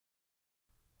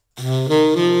Hello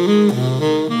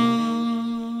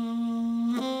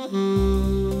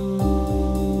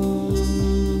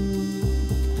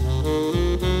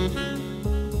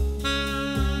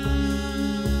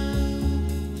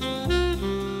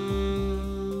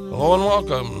and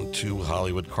welcome to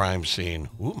Hollywood Crime Scene.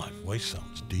 Ooh, my voice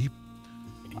sounds deep.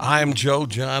 I'm Joe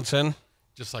Johnson.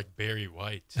 Just like Barry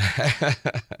White.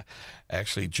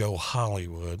 Actually, Joe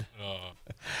Hollywood.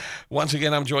 Once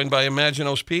again, I'm joined by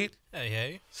Imaginos Pete.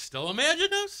 Hey. Still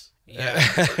Imaginos?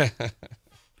 Yeah.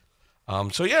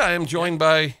 So yeah, I am joined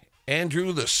by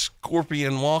Andrew the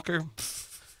Scorpion Walker.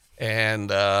 And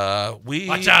we...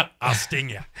 Watch out, I'll sting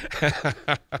you.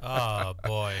 Oh,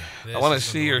 boy. I want to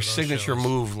see your signature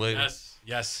move later.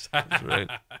 Yes. That's right.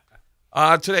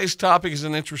 Today's topic is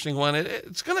an interesting one.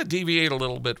 It's going to deviate a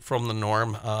little bit from the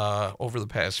norm. Over the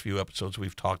past few episodes,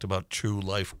 we've talked about true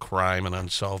life crime and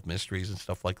unsolved mysteries and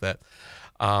stuff like that.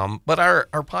 But our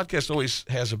podcast always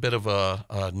has a bit of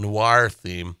a noir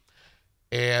theme.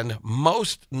 And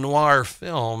most noir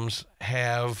films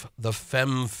have the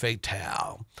femme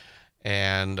fatale.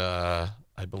 And I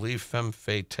believe femme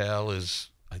fatale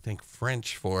is, I think,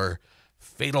 French for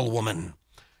fatal woman.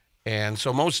 And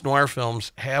so most noir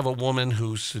films have a woman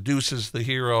who seduces the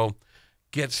hero,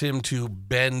 gets him to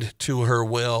bend to her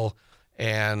will,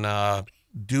 and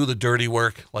do the dirty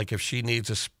work. Like if she needs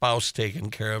a spouse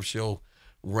taken care of, she'll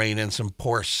rein in some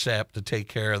poor sap to take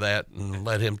care of that and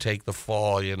let him take the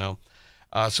fall, you know.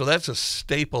 So that's a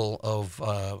staple of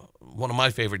one of my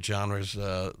favorite genres,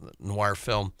 noir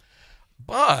film.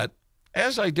 But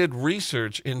as I did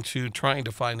research into trying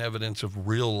to find evidence of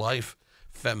real life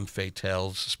femme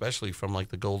fatales, especially from like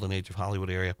the golden age of Hollywood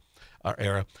era,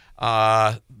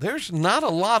 there's not a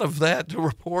lot of that to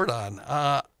report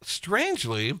on.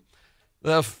 Strangely,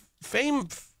 the femme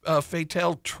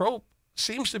fatale trope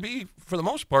seems to be, for the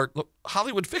most part,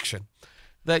 Hollywood fiction.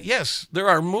 That, yes, there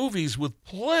are movies with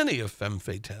plenty of femme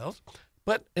fatales,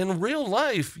 but in real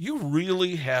life, you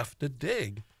really have to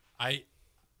dig.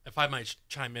 If I might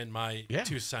chime in my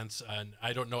 2 cents, and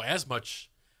I don't know as much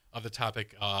of the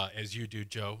topic as you do,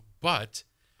 Joe, but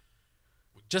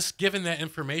just given that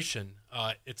information,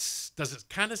 does it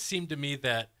kind of seem to me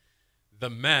that the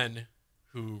men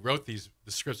who wrote the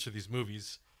scripts for these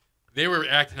movies, they were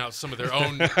acting out some of their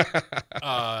own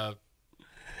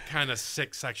kind of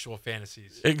sick sexual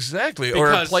fantasies. Exactly,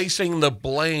 because, or placing the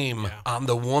blame on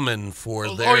the woman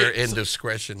for their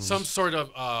indiscretions. Some sort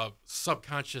of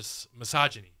subconscious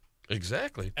misogyny.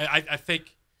 Exactly. I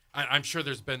think, I'm sure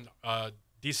there's been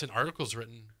decent articles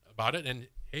written about it, and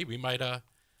hey, we might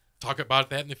talk about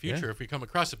that in the future if we come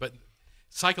across it. But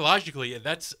psychologically,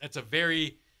 that's a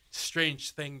very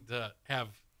strange thing to have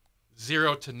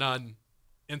 0 to none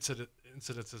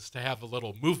incidences to have a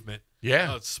little movement,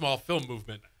 a small film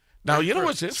movement. Now, you know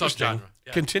what's interesting?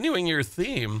 Yeah. Continuing your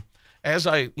theme, as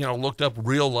I looked up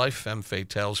real life femme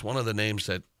fatales, one of the names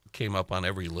that came up on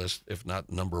every list, if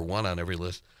not number one on every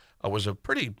list, was a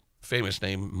pretty famous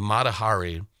name, Mata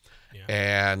Hari. Yeah.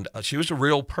 And she was a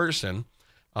real person,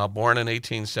 born in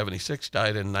 1876,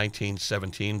 died in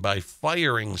 1917 by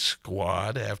firing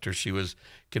squad after she was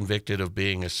convicted of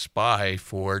being a spy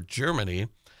for Germany.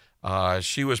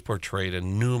 She was portrayed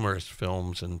in numerous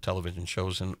films and television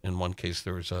shows. In one case,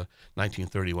 there was a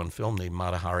 1931 film named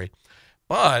Mata Hari.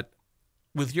 But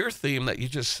with your theme that you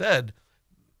just said,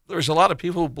 there's a lot of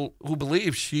people who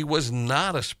believe she was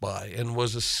not a spy and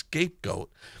was a scapegoat.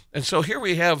 And so here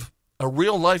we have a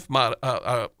real-life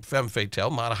femme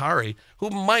fatale, Mata Hari, who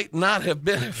might not have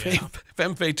been a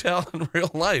femme fatale in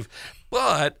real life,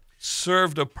 but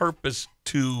served a purpose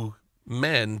to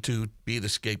men to be the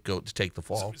scapegoat to take the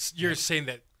fall. So you're saying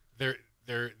that there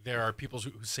are people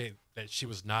who say that she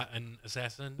was not an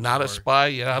assassin? Not a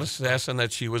spy, not an assassin,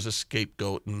 that she was a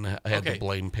scapegoat and had the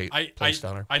blame placed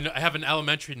on her. I have an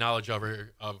elementary knowledge of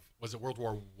her, was it World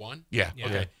War I? Yeah.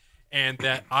 Okay. And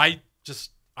that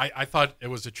I thought it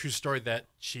was a true story that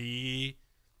she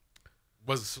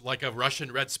was like a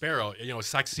Russian Red Sparrow,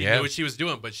 sexy, knew what she was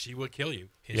doing, but she would kill you.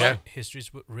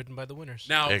 History's written by the winners.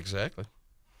 Now, exactly.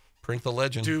 Print the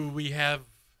legend. Do we have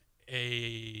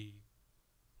a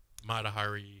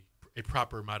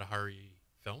proper Mata Hari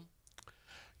film?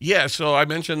 Yeah, so I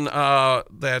mentioned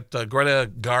that Greta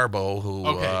Garbo, who,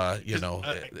 I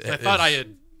thought I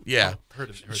had heard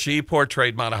of. She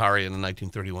portrayed Mata Hari in the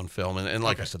 1931 film. And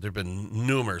like I said, there have been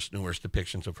numerous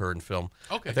depictions of her in film.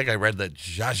 Okay. I think I read that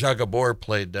Zsa Zsa Gabor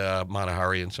played Mata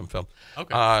Hari in some film.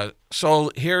 Okay.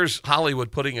 So here's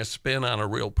Hollywood putting a spin on a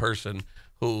real person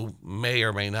who may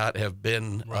or may not have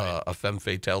been a femme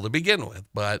fatale to begin with.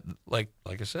 But like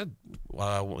I said,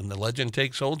 when the legend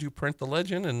takes hold, you print the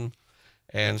legend.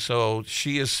 And so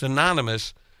she is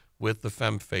synonymous with the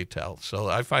femme fatale. So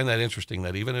I find that interesting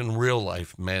that even in real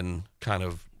life, men kind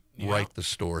of write the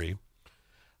story.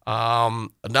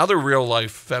 Another real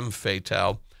life femme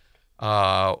fatale,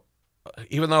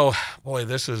 even though, boy,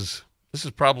 this is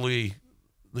probably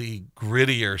the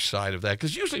grittier side of that,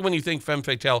 because usually when you think femme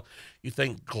fatale, you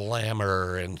think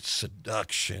glamour and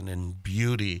seduction and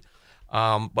beauty.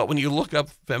 But when you look up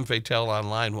femme fatale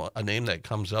online, a name that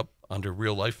comes up under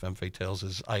real life femme fatales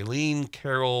is Eileen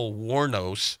Carol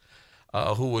Wuornos,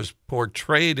 who was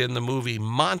portrayed in the movie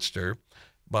Monster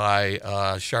by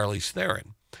Charlize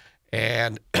Theron.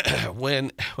 And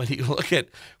when you look at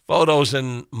photos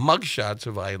and mugshots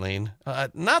of Eileen,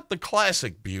 not the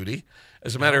classic beauty.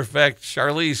 As a matter of fact,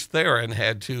 Charlize Theron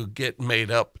had to get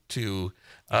made up to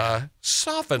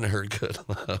soften her good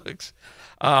looks.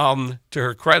 To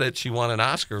her credit, she won an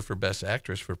Oscar for Best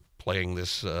Actress for playing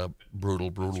this brutal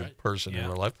person in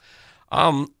her life.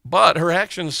 But her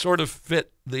actions sort of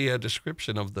fit the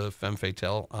description of the femme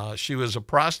fatale. She was a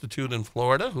prostitute in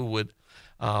Florida who would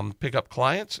pick up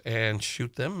clients and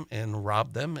shoot them and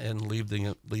rob them and leave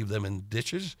them in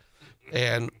ditches.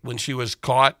 And when she was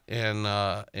caught and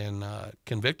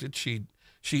convicted,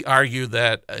 she argued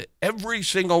that every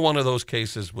single one of those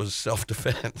cases was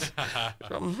self-defense.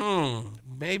 So,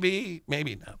 maybe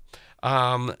not.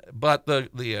 But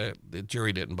the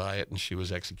jury didn't buy it, and she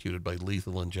was executed by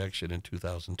lethal injection in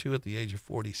 2002 at the age of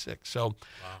 46. So,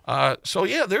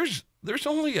 yeah, there's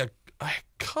only a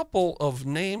couple of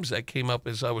names that came up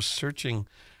as I was searching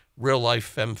real-life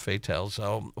femme fatales.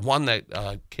 One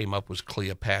that came up was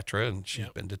Cleopatra, and she's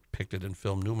been depicted in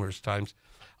film numerous times.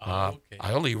 I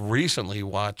only recently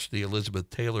watched the Elizabeth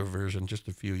Taylor version just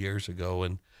a few years ago,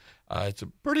 and it's a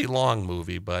pretty long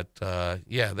movie, but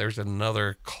there's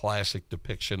another classic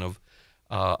depiction of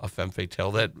a femme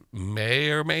fatale that may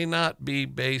or may not be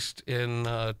based in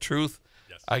truth.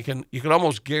 Yes. You can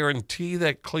almost guarantee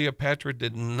that Cleopatra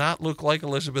did not look like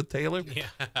Elizabeth Taylor.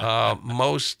 Yeah.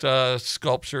 Most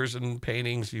sculptures and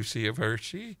paintings you see of her,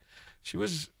 she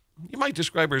was, you might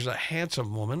describe her as a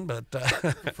handsome woman, but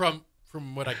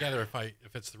from what I gather,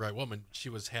 if it's the right woman, she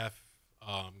was half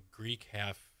Greek,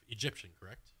 half Egyptian,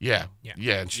 correct? Yeah,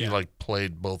 and she like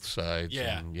played both sides.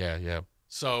 Yeah.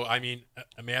 So I mean,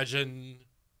 imagine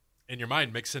in your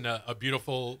mind mixing a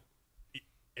beautiful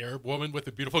Arab woman with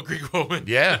a beautiful Greek woman.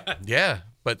 Yeah.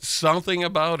 But something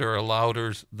about her allowed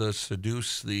her to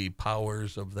seduce the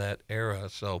powers of that era.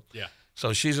 So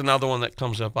she's another one that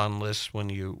comes up on lists when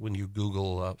you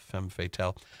Google femme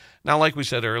fatale. Now, like we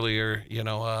said earlier,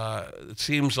 it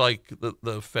seems like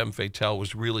the femme fatale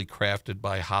was really crafted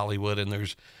by Hollywood, and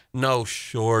there's no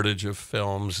shortage of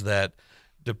films that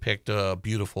depict a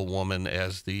beautiful woman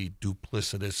as the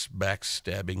duplicitous,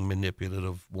 backstabbing,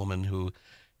 manipulative woman who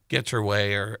gets her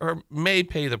way or may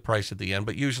pay the price at the end,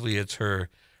 but usually it's her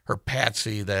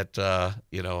patsy that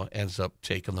ends up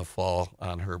taking the fall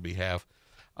on her behalf.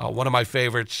 One of my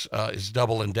favorites is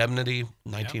Double Indemnity,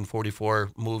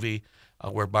 1944 movie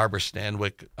where Barbara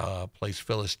Stanwyck plays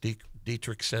Phyllis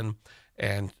Dietrichson,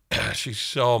 and she's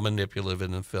so manipulative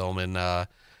in the film, and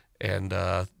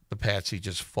the patsy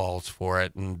just falls for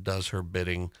it and does her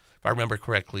bidding. If I remember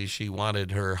correctly, she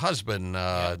wanted her husband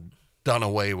done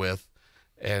away with,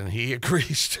 and he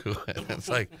agrees to it. It's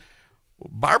like,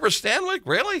 Barbara Stanwyck,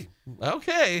 really?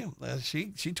 Okay,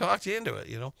 she talked you into it,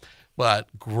 But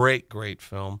great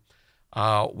film.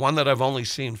 One that I've only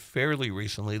seen fairly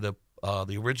recently, the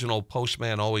original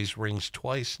Postman Always Rings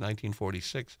Twice,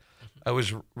 1946. It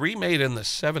was remade in the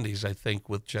 70s, I think,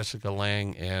 with Jessica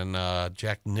Lange and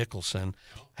Jack Nicholson.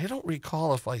 I don't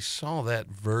recall if I saw that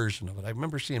version of it. I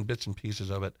remember seeing bits and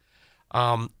pieces of it.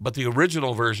 But the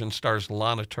original version stars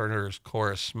Lana Turner as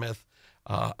Cora Smith,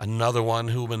 another one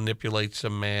who manipulates a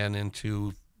man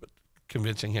into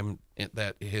convincing him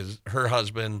that her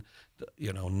husband,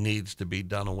 needs to be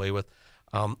done away with.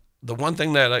 The one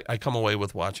thing that I come away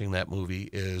with watching that movie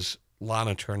is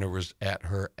Lana Turner was at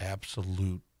her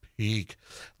absolute peak.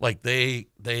 Like they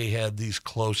had these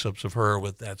close-ups of her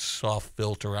with that soft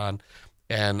filter on,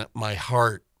 and my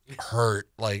heart hurt.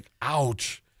 Like,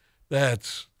 ouch.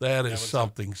 That is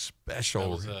something special. That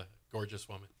was a gorgeous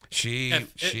woman. She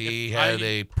had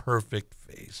a perfect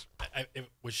face.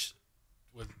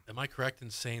 Am I correct in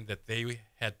saying that they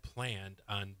had planned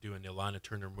on doing a Lana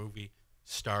Turner movie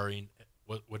starring,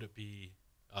 would it be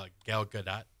Gal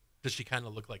Gadot? Does she kind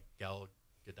of look like Gal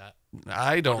Gadot?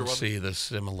 I don't see the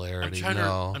similarity.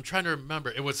 I'm trying to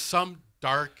remember. It was some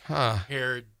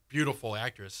dark-haired, beautiful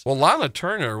actress. Well, Lana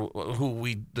Turner, who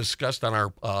we discussed on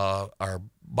our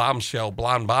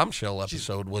blonde bombshell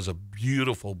episode was a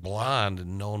beautiful blonde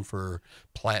and known for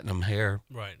platinum hair.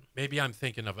 Right. Maybe I'm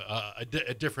thinking of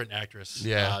a different actress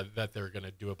that they're going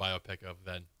to do a biopic of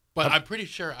then. But I'm pretty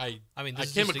sure I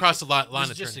came across a lot.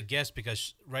 This is just a guess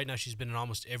because right now she's been in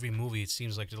almost every movie. It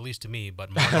seems like, at least to me. But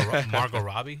Margot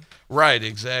Robbie. Right,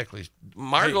 exactly.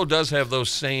 Margot does have those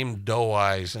same doe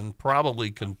eyes and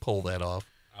probably can pull that off.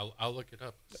 I'll look it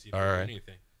up. See if All there's right.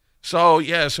 anything. So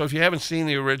if you haven't seen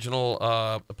the original,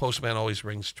 The Postman Always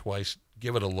Rings Twice,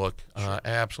 give it a look. Sure.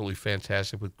 Absolutely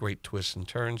fantastic with great twists and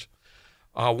turns.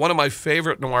 One of my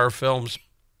favorite noir films,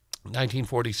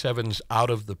 1947's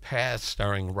Out of the Past,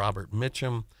 starring Robert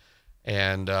Mitchum.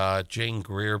 And Jane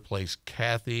Greer plays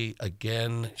Kathy.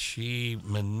 Again, she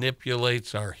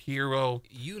manipulates our hero.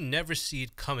 You never see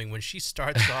it coming. When she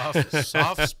starts off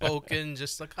soft-spoken,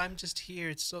 just like, I'm just here.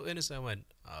 It's so innocent. I went,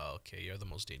 oh, okay, you're the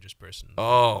most dangerous person.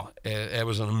 Oh, it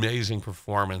was an amazing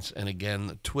performance. And again,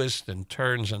 the twists and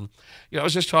turns. And, I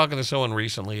was just talking to someone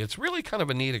recently. It's really kind of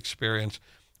a neat experience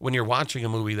when you're watching a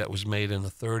movie that was made in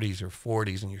the 30s or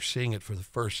 40s and you're seeing it for the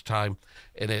first time,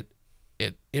 and it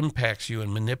impacts you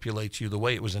and manipulates you the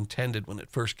way it was intended when it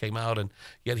first came out. And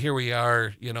yet here we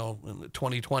are, in the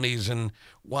 2020s and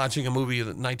watching a movie of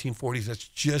the 1940s that's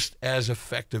just as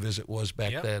effective as it was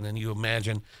back then. And you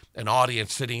imagine an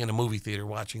audience sitting in a movie theater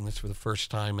watching this for the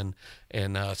first time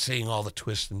and seeing all the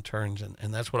twists and turns.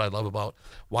 And that's what I love about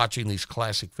watching these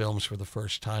classic films for the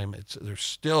first time.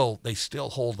 They still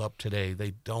hold up today.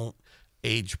 They don't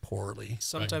age poorly.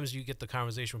 Sometimes you get the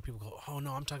conversation where people go, "Oh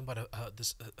no, I'm talking about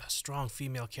a strong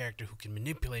female character who can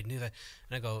manipulate and do that."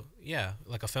 And I go, "Yeah,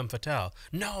 like a femme fatale."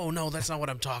 No, that's not what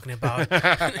I'm talking about. And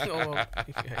I go,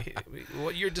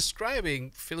 well, you're describing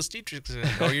Phyllis Dietrich,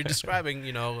 or you're describing,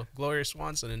 Gloria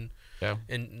Swanson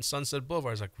in Sunset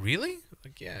Boulevard. It's like, really?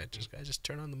 Like, yeah, just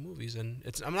turn on the movies. And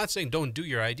I'm not saying don't do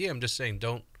your idea. I'm just saying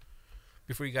don't.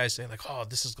 Before you guys say, like, oh,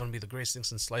 this is going to be the greatest thing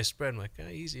since sliced bread, I'm like,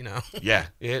 easy now. Yeah,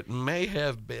 it may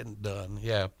have been done,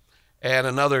 yeah. And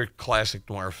another classic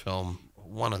noir film,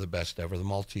 one of the best ever, The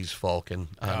Maltese Falcon,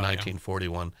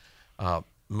 1941.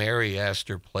 Mary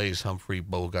Astor plays Humphrey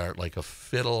Bogart like a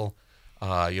fiddle.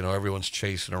 Everyone's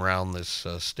chasing around this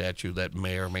statue that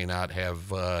may or may not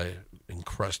have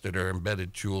encrusted or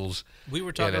embedded jewels. We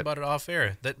were talking about it off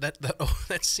air.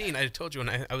 That scene, I told you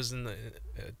when I was in the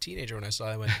teenager when I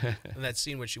saw it. And that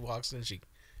scene when she walks in, she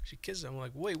kisses him. I'm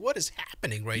like, wait, what is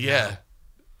happening right now? Yeah.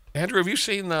 Andrew, have you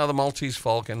seen The Maltese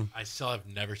Falcon? I still have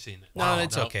never seen it. No,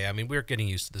 it's okay. I mean, we're getting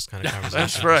used to this kind of conversation.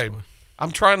 That's right.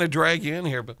 I'm trying to drag you in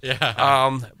here, but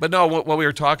but no. What we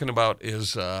were talking about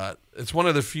is it's one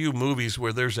of the few movies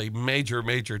where there's a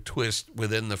major twist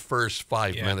within the first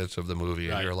 5 minutes of the movie,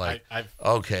 and you're like,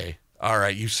 okay, all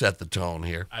right, you set the tone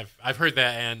here. I've heard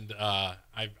that, and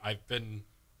I've been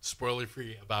spoiler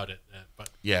free about it, but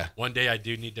one day I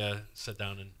do need to sit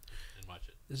down and watch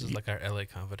it. This is like our LA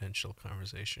Confidential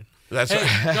conversation. That's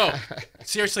no,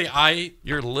 seriously,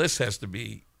 your list has to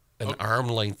be an arm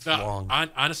length long.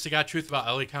 Honest to God truth about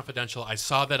LA Confidential, I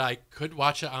saw that I could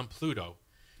watch it on Pluto,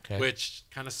 which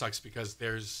kind of sucks because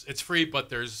it's free, but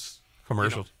there's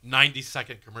commercials,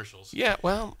 90-second commercials. Yeah,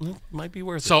 well, it might be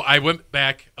worth it. So I went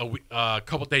back a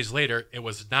couple days later. It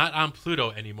was not on Pluto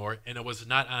anymore, and it was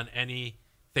not on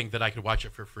anything that I could watch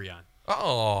it for free on.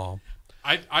 Oh,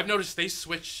 I've noticed they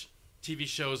switch TV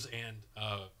shows and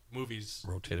movies,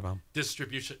 rotate them out,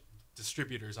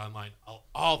 distributors online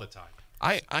all the time.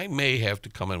 I may have to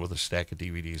come in with a stack of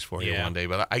DVDs for you one day,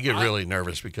 but I get really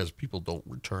nervous because people don't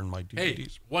return my DVDs. Hey,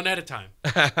 one at a time,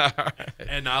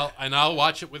 and I'll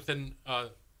watch it within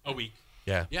a week.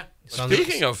 Yeah. Sounds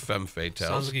Speaking of Femme Fatales,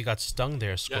 sounds like you got stung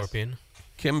there, Scorpion. Yes.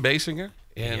 Kim Basinger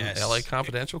in L.A.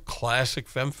 Confidential, classic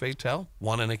Femme Fatale,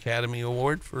 won an Academy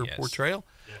Award for portrayal.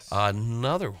 Yes.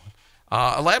 Another one.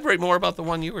 Elaborate more about the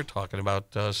one you were talking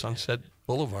about, Sunset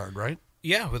Boulevard, right?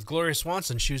 Yeah, with Gloria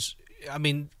Swanson.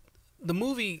 The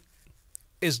movie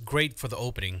is great for the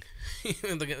opening.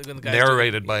 the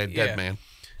Narrated by a dead man.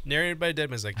 Narrated by a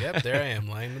dead man. It's like, yep, there I am,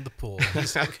 lying in the pool.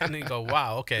 And you go,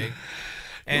 wow, okay.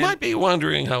 And you might be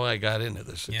wondering how I got into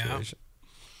this situation.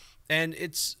 Yeah. And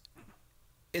it's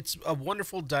a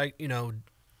wonderful dive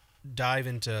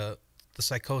into the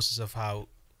psychosis of how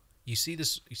you see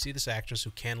this actress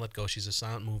who can't let go. She's a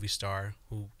silent movie star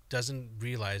who doesn't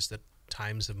realize that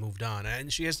times have moved on,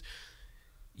 and she has.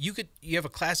 You have a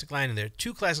classic line in there,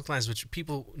 two classic lines which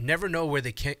people never know where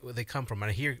they come from. And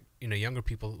I hear younger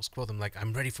people quote them like,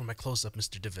 "I'm ready for my close up,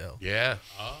 Mr. DeVille." Yeah.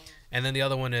 Oh. And then the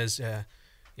other one is,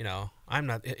 I'm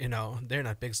not. They're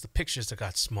not big. It's the pictures that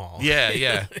got small.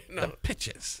 Yeah. The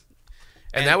pictures.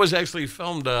 And that was actually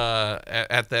filmed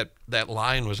at that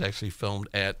line was actually filmed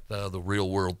at the Real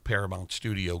World Paramount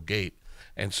Studio gate.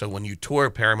 And so when you tour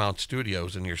Paramount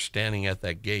Studios and you're standing at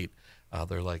that gate,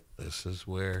 they're like, "This is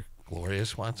where Gloria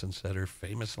Swanson said her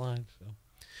famous line." So,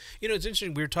 it's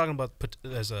interesting. We were talking about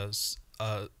as a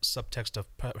subtext of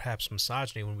perhaps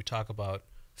misogyny when we talk about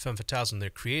femme fatales and they're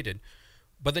created.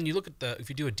 But then you look at if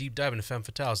you do a deep dive into femme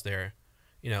fatales, their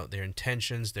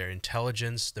intentions, their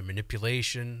intelligence, their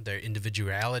manipulation, their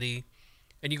individuality,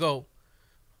 and you go,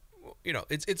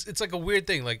 it's like a weird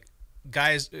thing. Like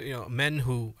guys, men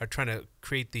who are trying to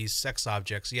create these sex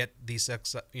objects, yet these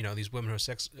these women who are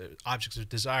sex objects of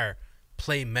desire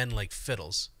play men like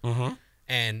fiddles. mm-hmm.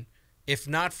 And if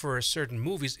not for certain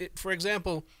movies, for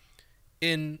example,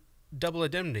 in Double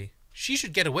Indemnity, she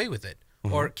should get away with it.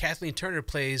 Mm-hmm. Or Kathleen Turner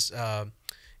plays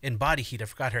in Body Heat. I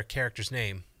forgot her character's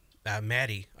name.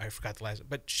 Maddie. I forgot the last.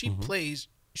 But she plays.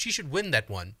 She should win that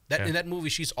one. In that movie,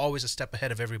 she's always a step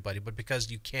ahead of everybody. But because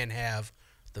you can't have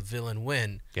the villain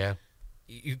win,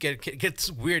 you get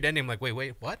this weird ending. I'm like,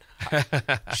 wait, what?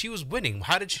 She was winning.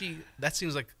 How did she? That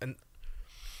seems like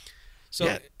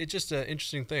it's just an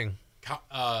interesting thing.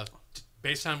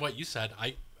 Based on what you said,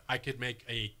 I could make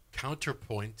a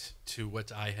counterpoint to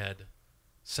what I had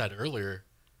said earlier.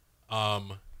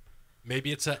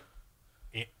 Maybe it's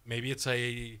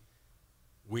a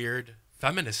weird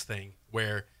feminist thing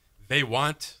where they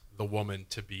want the woman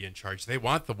to be in charge. They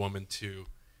want the woman to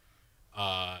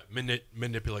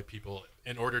manipulate people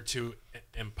in order to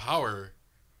empower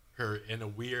her in a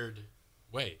weird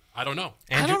way. I don't know.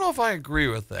 Andrew, I don't know if I agree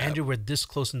with that. Andrew, we're this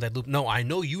close in that loop. No, I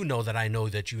know you know that I know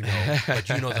that you know, but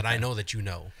you know that I know that you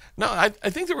know. No, I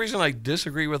think the reason I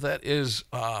disagree with that is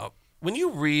when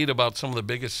you read about some of the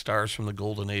biggest stars from the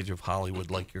golden age of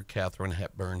Hollywood, like your Katharine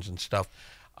Hepburns and stuff,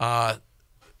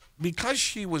 because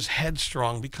she was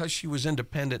headstrong, because she was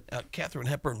independent, Katharine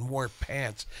Hepburn wore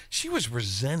pants. She was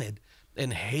resented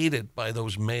and hated by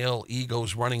those male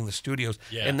egos running the studios.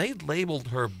 Yeah. And they labeled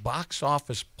her box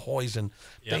office poison.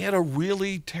 Yep. They had a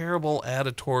really terrible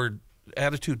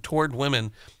attitude toward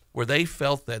women where they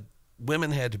felt that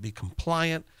women had to be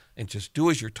compliant and just do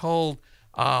as you're told.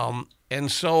 And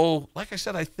so, like I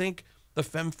said, I think the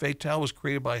femme fatale was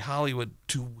created by Hollywood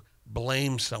to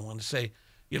blame someone, to say,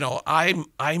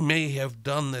 I may have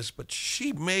done this, but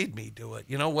she made me do it.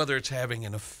 Whether it's having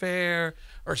an affair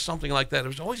or something like that. It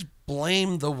was always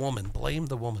blame the woman.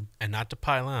 And not to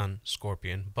pile on,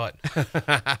 Scorpion, but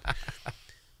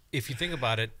if you think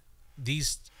about it,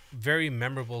 these very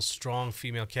memorable, strong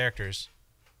female characters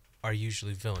are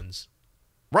usually villains.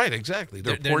 Right, exactly.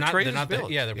 They're portrayed as villains.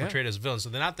 They're portrayed as villains, so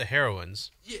they're not the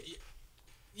heroines.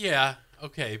 Yeah,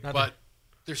 okay, but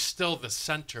they're still the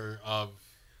center of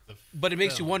the But it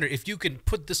makes you wonder, if you can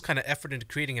put this kind of effort into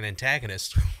creating an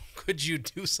antagonist, could you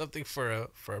do something for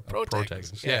a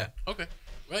protagonist? Yeah. Okay,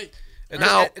 right.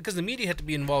 Now, because the media had to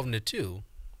be involved in it too.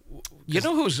 You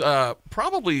know who's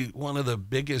probably one of the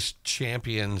biggest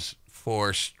champions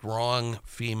for strong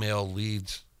female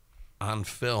leads on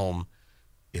film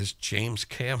is James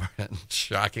Cameron,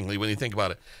 shockingly, when you think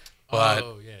about it. But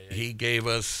he gave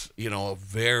us, a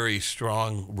very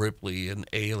strong Ripley in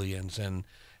Aliens and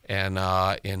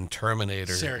in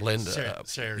Terminator.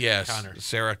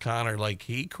 Sarah Connor. Like,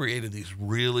 he created these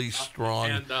really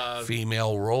strong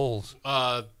female roles.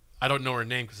 I don't know her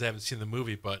name because I haven't seen the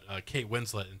movie, but Kate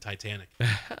Winslet in Titanic.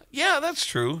 Yeah, that's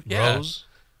true. Yeah. Rose?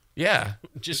 Yeah.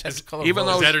 Just has to call her even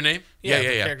Rose. Though, is that her name? Yeah. The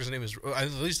character's name is,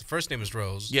 at least the first name is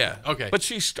Rose. Yeah. Okay. But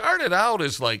she started out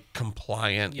as, like,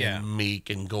 compliant and meek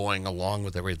and going along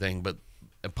with everything, but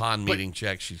upon meeting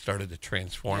Jack, she started to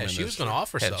transform into she was going to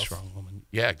off herself. Headstrong woman.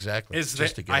 Yeah, exactly.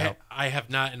 I have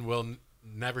not and will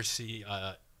never see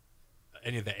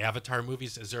any of the Avatar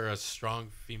movies. Is there a strong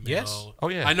female? Yes. Oh,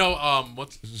 yeah. I know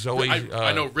What's Zoe.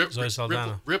 I know Zoe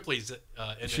Saldana. Ripley's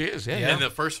she is, in the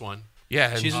first one.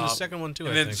 Yeah, she's in the second one too.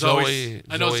 And then Zoe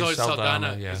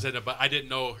Saldana is in it, but I didn't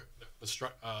know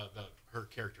her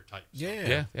character type. So.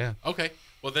 Yeah. Okay,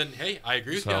 well then, hey, I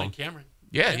agree with you on Cameron.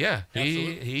 Yeah.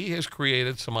 He has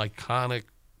created some iconic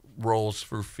roles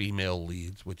for female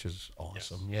leads, which is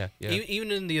awesome. Yes. Yeah.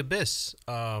 Even in The Abyss.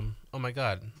 Oh my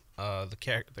God, the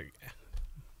character.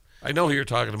 I know who you're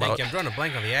talking about. I'm drawing a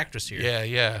blank on the actress here.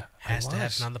 Yeah. Has to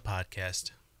happen on the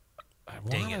podcast.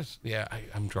 Dang it. Yeah,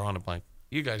 I'm drawing a blank.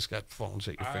 You guys got phones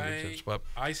at your fingertips, but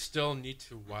I still need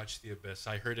to watch The Abyss.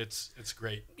 I heard it's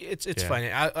great. It's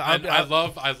funny. I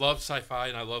love sci-fi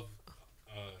and I love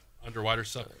underwater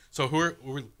stuff. So who are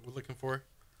we looking for?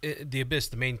 The Abyss,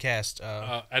 the main cast.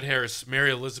 Ed Harris,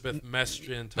 Mary Elizabeth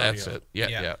Mastrantonio. That's it.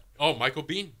 Yeah. Oh, Michael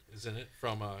Biehn is in it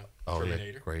from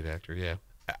Terminator. Yeah, great actor. Yeah.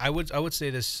 I would say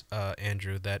this,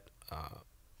 Andrew, that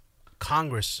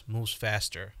Congress moves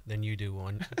faster than you do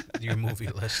on your movie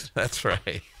list. That's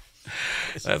right.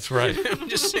 That's right. I'm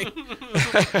just saying.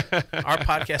 Our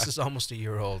podcast is almost a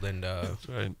year old, and That's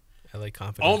right. LA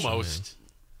Confidential. Almost.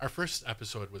 Our first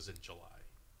episode was in July.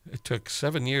 It took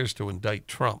 7 years to indict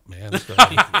Trump, man. So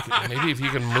maybe if you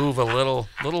can move a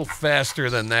little faster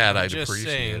than that, I'd just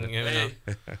appreciate saying, it. you know.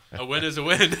 Hey, a win is a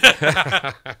win.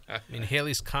 I mean,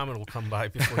 Haley's Comet will come by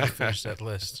before you finish that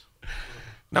list.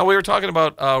 Now, we were talking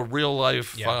about real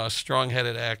life, Yeah.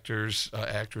 strong-headed actors,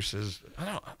 actresses.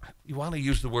 You want to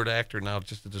use the word actor now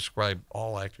just to describe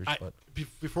all actors, but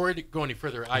Before we go any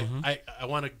further, I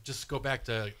want to just go back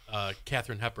to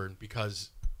Katharine Hepburn, because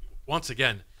once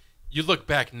again, you look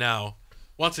back now,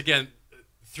 once again,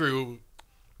 through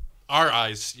our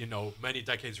eyes, many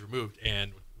decades removed,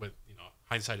 and with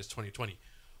hindsight is 2020.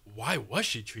 Why was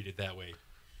she treated that way?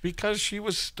 because she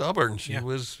was stubborn, she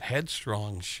was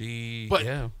headstrong.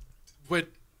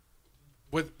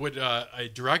 Would a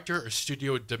director or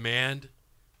studio demand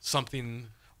something?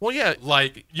 Well, yeah,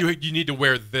 like you need to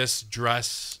wear this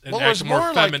dress and Well, it was act more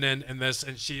more like- feminine and this,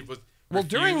 and she was. Well,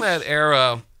 during that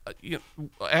era,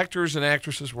 actors and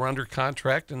actresses were under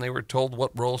contract, and they were told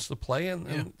what roles to play,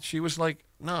 and she was like,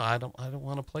 "No, I don't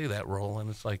want to play that role." And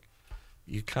it's like,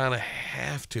 you kind of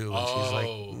have to. And she's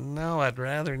like, "No, I'd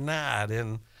rather not."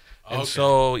 And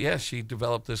so she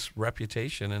developed this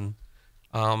reputation, and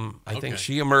I think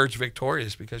she emerged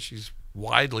victorious because she's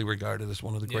widely regarded as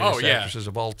one of the greatest actresses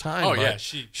of all time. Oh, but yeah,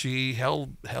 she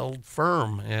held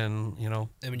firm, and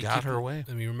got her way.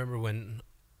 I mean, remember when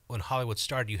Hollywood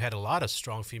started, you had a lot of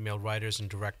strong female writers and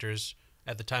directors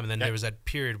at the time, and then there was that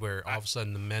period where all of a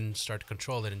sudden the men start to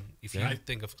control it. And if you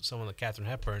think of someone like Katharine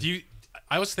Hepburn,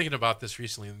 I was thinking about this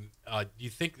recently. Do you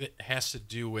think that has to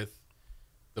do with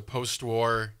the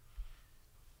post-war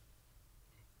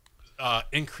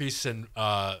increase in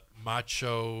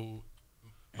macho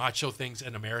things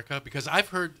in America? Because I've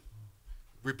heard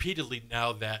repeatedly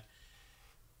now that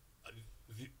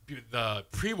the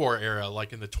pre-war era,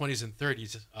 like in the 20s and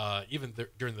 30s, even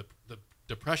during the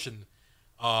Depression,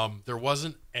 there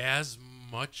wasn't as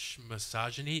much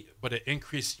misogyny, but it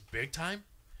increased big time.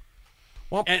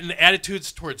 Well, and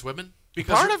attitudes towards women.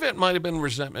 Because part of it might have been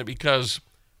resentment, because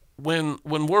when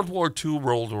World War II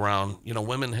rolled around,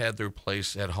 women had their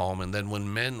place at home, and then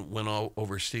when men went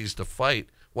overseas to fight,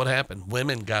 what happened?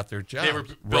 Women got their jobs. They were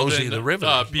Rosie the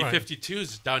Riveter.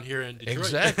 B-52s down here in Detroit.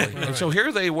 Exactly. And so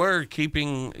here they were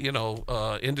keeping,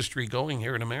 industry going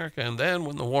here in America. And then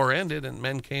when the war ended and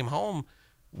men came home,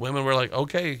 women were like,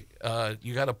 okay,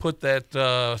 you got to put that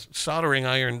soldering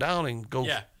iron down and go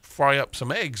fry up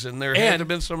some eggs. And there had to have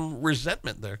been some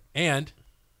resentment there. And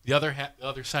the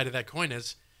other side of that coin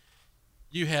is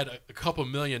you had a couple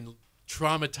million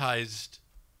traumatized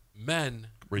men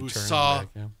who saw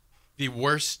the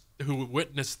worst, who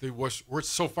witnessed the worst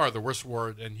so far, the worst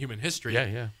war in human history.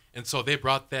 Yeah. And so they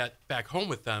brought that back home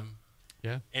with them.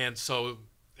 Yeah. And so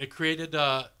it created,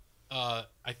 I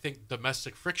think,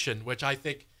 domestic friction, which I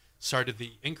think started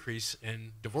the increase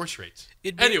in divorce rates.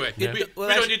 We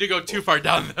don't need to go too far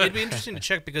down that. It'd be interesting to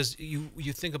check, because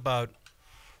you think about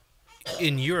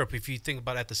in Europe, if you think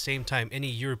about at the same time, any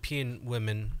European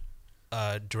women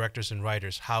directors and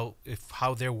writers, how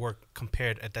their work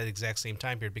compared at that exact same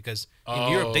time period, because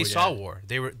in Europe they saw war.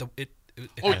 They were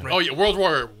World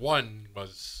War I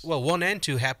was 1 and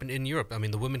 2 happened in Europe. I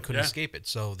mean, the women couldn't escape it,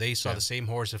 so they saw the same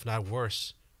horrors, if not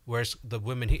worse. Whereas the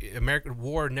women, American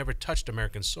war never touched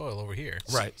American soil over here.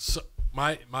 Right. So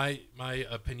my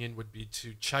opinion would be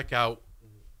to check out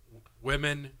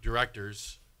women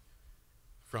directors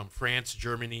from France,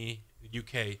 Germany,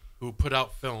 UK, who put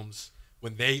out films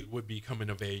when they would be coming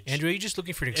of age. Andrew, are you just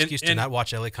looking for an excuse to not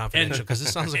watch LA Confidential? Because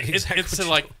this sounds like it's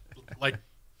like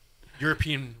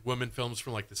European women films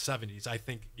from like the 70s. I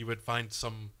think you would find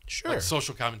some like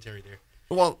social commentary there.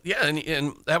 Well, yeah,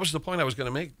 and that was the point I was going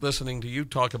to make. Listening to you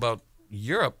talk about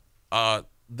Europe,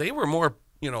 they were more,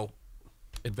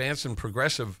 advanced and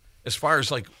progressive as far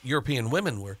as like European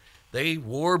women were. They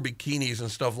wore bikinis and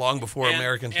stuff long before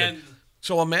Americans did.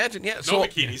 So imagine,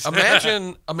 bikinis.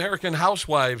 Imagine American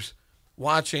housewives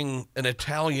watching an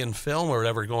Italian film or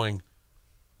whatever, going,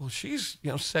 "Well, she's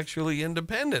sexually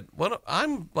independent. What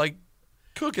I'm like."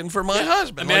 Cooking for my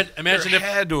husband. Imagine there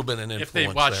had to have been an influence if they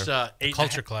watched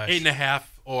Culture Clash, 8.5,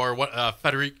 or what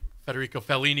Federico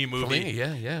Fellini movie.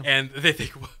 Fellini, yeah. And they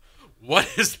think, what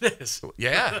is this?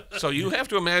 Yeah. So you have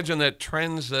to imagine that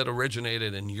trends that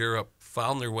originated in Europe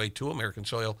found their way to American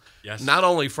soil. Yes. Not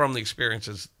only from the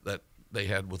experiences that they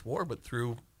had with war, but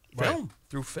through film.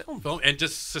 Through film. And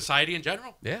just society in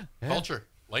general. Yeah. Culture,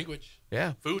 language,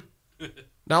 yeah, food.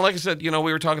 Now, like I said, we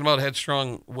were talking about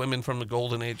headstrong women from the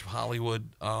golden age of Hollywood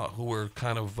who were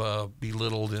kind of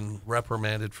belittled and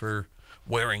reprimanded for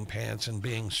wearing pants and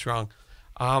being strong.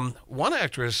 One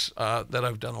actress that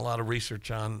I've done a lot of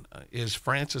research on is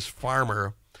Frances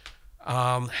Farmer.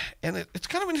 And it's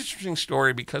kind of an interesting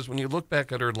story because when you look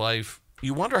back at her life,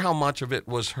 you wonder how much of it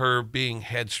was her being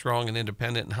headstrong and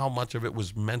independent and how much of it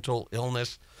was mental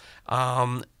illness.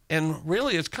 And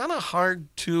really, it's kind of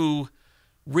hard to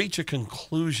reach a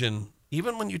conclusion,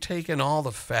 even when you take in all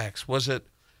the facts. Was it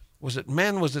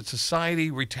men? Was it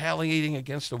society retaliating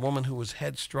against a woman who was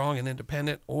headstrong and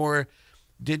independent, or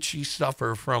did she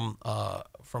suffer from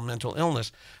mental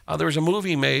illness? There was a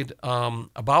movie made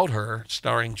about her,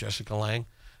 starring Jessica Lange,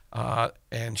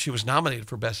 and she was nominated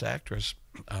for Best Actress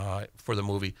for the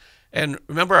movie. And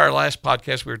remember our last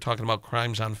podcast, we were talking about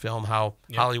crimes on film, how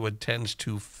Hollywood tends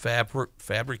to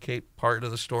fabricate part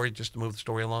of the story just to move the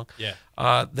story along.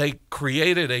 Yeah. They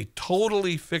created a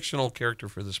totally fictional character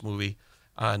for this movie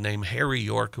named Harry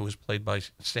York, who was played by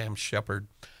Sam Shepard.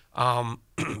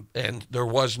 And there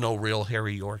was no real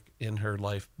Harry York in her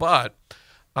life. But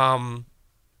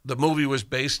the movie was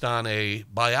based on a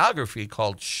biography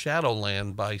called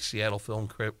Shadowland by Seattle film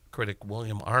critic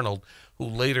William Arnold, who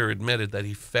later admitted that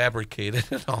he fabricated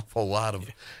an awful lot of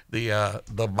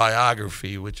the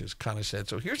biography, which is kind of sad.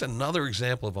 So here's another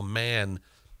example of a man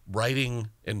writing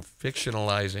and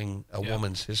fictionalizing a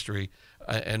woman's history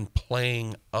and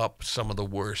playing up some of the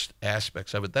worst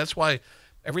aspects of it. That's why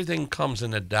everything comes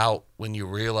in a doubt when you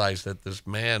realize that this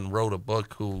man wrote a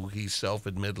book who he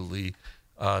self-admittedly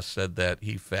said that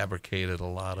he fabricated a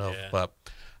lot of. Yeah.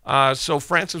 But so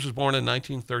Frances was born in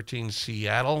 1913,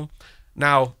 Seattle.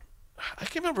 Now, I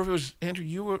can't remember if it was, Andrew,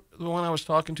 you were the one I was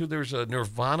talking to. There's a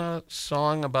Nirvana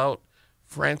song about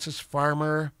Frances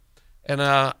Farmer, and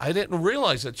I didn't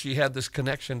realize that she had this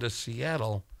connection to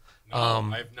Seattle. No,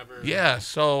 I've never. Yeah,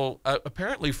 so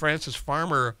apparently Frances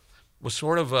Farmer was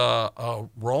sort of a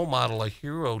role model, a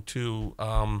hero to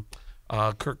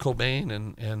Kurt Cobain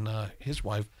and his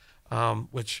wife,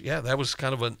 which, that was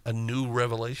kind of a new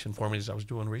revelation for me as I was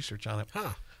doing research on it.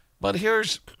 Huh. But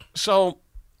so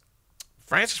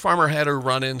Frances Farmer had her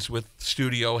run-ins with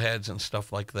studio heads and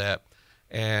stuff like that,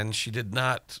 and she did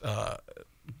not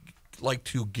like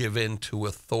to give in to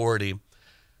authority.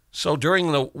 So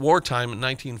during the wartime in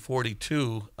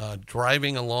 1942,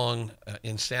 driving along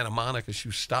in Santa Monica, she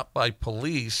was stopped by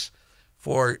police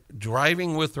for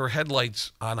driving with her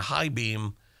headlights on high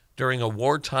beam during a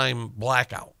wartime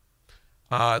blackout.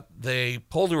 They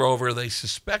pulled her over. They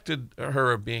suspected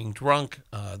her of being drunk.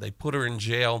 They put her in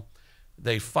jail.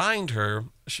 They fined her.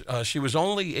 She was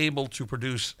only able to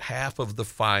produce half of the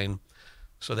fine.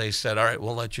 So they said, all right,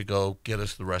 we'll let you go. Get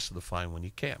us the rest of the fine when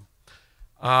you can.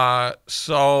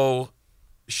 So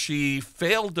she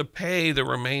failed to pay the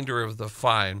remainder of the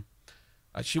fine.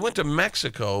 She went to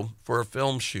Mexico for a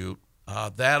film shoot.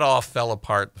 That all fell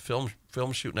apart. The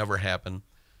film shoot never happened.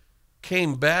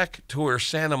 Came back to her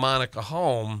Santa Monica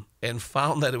home and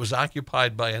found that it was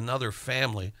occupied by another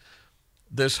family.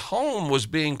 This home was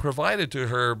being provided to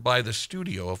her by the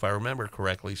studio, if I remember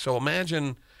correctly. So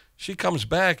imagine she comes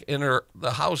back and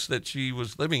the house that she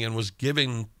was living in was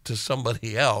given to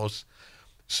somebody else.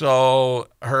 So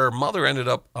her mother ended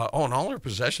up, and all her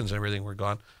possessions and everything were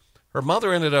gone. Her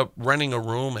mother ended up renting a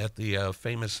room at the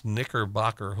famous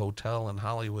Knickerbocker Hotel in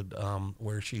Hollywood,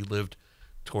 where she lived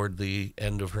toward the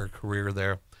end of her career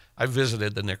there. I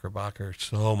visited the Knickerbocker.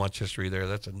 So much history there.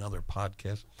 That's another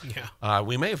podcast. Yeah.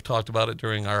 We may have talked about it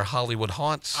during our Hollywood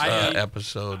Haunts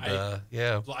episode.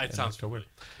 It sounds familiar.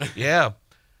 Yeah.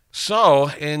 So,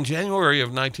 in January of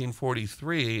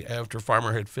 1943, after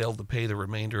Farmer had failed to pay the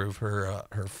remainder of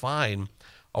her fine,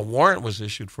 a warrant was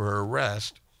issued for her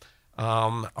arrest.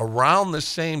 Around the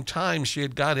same time, she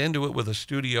had got into it with a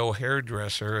studio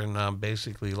hairdresser and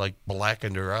basically like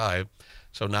blackened her eye.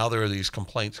 So now there are these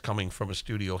complaints coming from a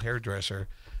studio hairdresser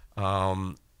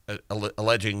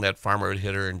alleging that Farmer had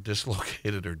hit her and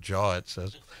dislocated her jaw, it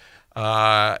says.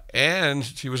 And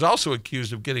she was also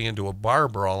accused of getting into a bar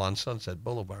brawl on Sunset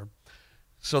Boulevard.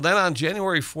 So then on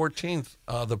January 14th,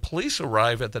 the police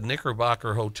arrived at the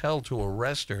Knickerbocker Hotel to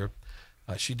arrest her.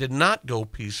 She did not go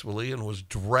peacefully and was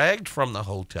dragged from the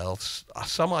hotel.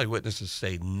 Some eyewitnesses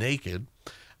say naked,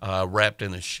 wrapped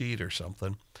in a sheet or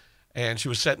something. And she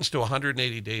was sentenced to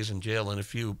 180 days in jail. And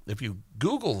if you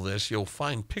Google this, you'll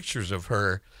find pictures of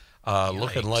her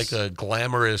looking like a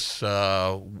glamorous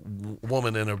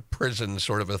woman in a prison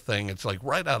sort of a thing. It's like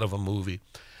right out of a movie.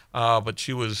 But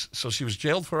she was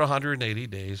jailed for 180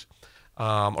 days,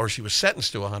 or she was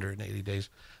sentenced to 180 days.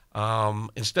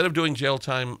 Instead of doing jail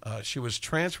time, she was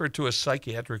transferred to a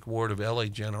psychiatric ward of LA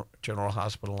General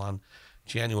Hospital on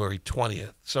January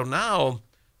 20th. So now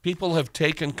people have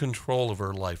taken control of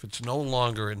her life. It's no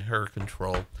longer in her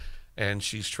control, and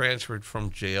she's transferred from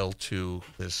jail to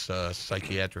this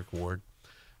psychiatric ward.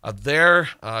 There,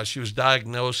 she was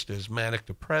diagnosed as manic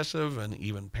depressive and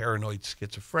even paranoid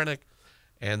schizophrenic.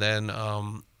 And then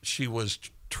she was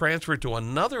transferred to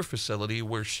another facility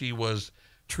where she was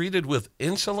treated with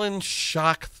insulin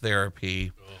shock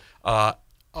therapy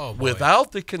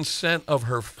without the consent of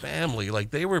her family.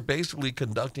 Like, they were basically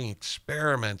conducting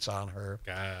experiments on her.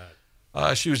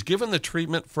 God. She was given the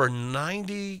treatment for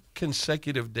 90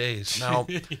 consecutive days. Now,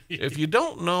 if you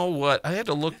don't know what, I had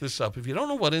to look this up. If you don't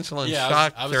know what insulin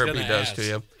shock therapy does to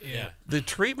you, the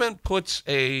treatment puts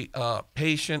a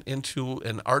patient into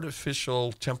an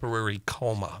artificial temporary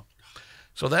coma.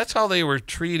 So that's how they were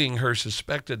treating her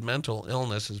suspected mental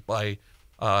illness, is by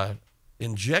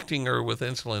injecting her with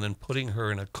insulin and putting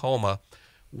her in a coma,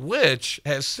 which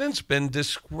has since been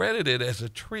discredited as a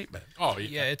treatment. Oh,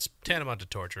 yeah, it's tantamount to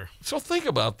torture. So think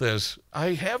about this.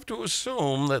 I have to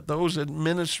assume that those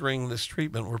administering this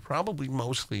treatment were probably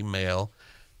mostly male,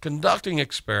 conducting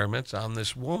experiments on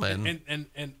this woman.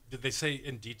 And did they say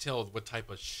in detail what type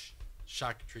of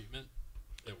shock treatment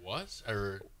it was?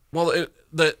 Or Well,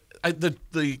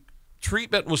 the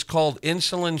treatment was called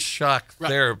insulin shock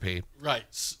therapy. Right.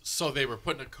 So they were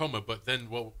put in a coma, but then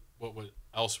what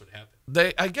else would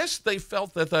happen? I guess they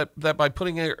felt that by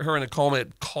putting her in a coma,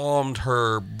 it calmed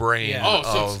her brain. Yeah.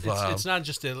 Oh, so it's not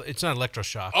just it's not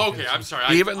electroshock. Okay, I'm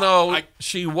sorry. Even though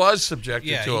she was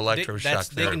subjected to they electroshock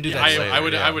therapy. they can do that.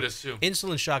 I would assume.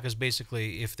 Insulin shock is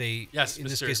basically if they in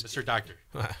this case, Mr. Doctor.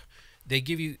 They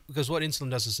give you, because what insulin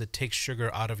does is it takes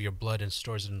sugar out of your blood and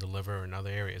stores it in the liver and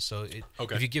other areas. So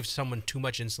if you give someone too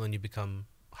much insulin, you become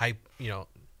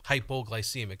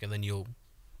hypoglycemic, and then you'll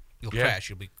crash.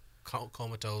 You'll be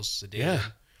comatose, sedated. Yeah.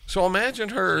 So imagine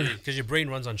her, because your brain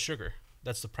runs on sugar.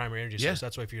 That's the primary energy source.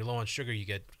 That's why if you're low on sugar, you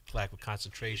get lack of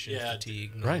concentration,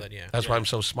 fatigue, and all that. Yeah. That's why I'm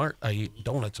so smart. I eat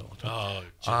donuts all the time.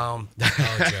 Oh,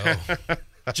 Joe.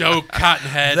 Joe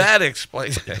Cottonhead. That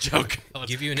explains it. Joe.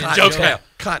 Give you an Cottontail.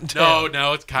 Cottontail.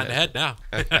 No, it's Cottonhead now.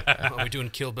 We're doing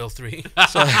Kill Bill 3.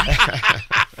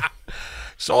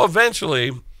 So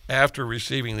eventually, after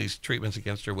receiving these treatments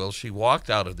against her will, she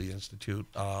walked out of the institute,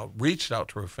 reached out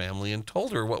to her family, and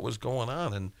told her what was going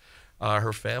on. And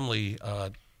her family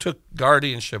took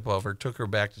guardianship of her, took her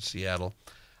back to Seattle.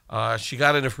 She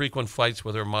got into frequent fights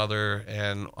with her mother,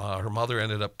 and her mother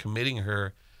ended up committing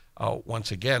her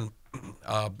once again.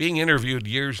 Being interviewed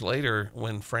years later,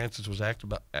 when Frances was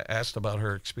asked about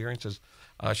her experiences,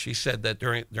 she said that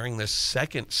during this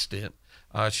second stint,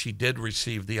 she did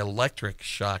receive the electric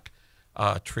shock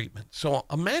treatment. So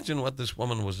imagine what this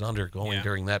woman was undergoing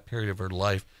during that period of her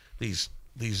life. These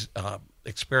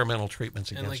experimental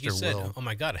treatments against her will. And like you said, oh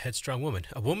my God, a headstrong woman,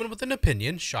 a woman with an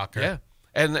opinion, shocker. Yeah,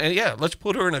 and let's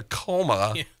put her in a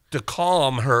coma. Yeah. To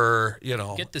calm her,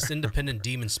 Get this independent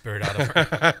demon spirit out of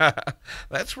her.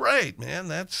 That's right, man.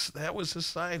 That was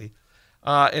society.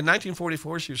 In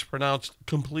 1944, she was pronounced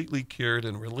completely cured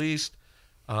and released.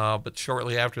 But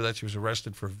shortly after that, she was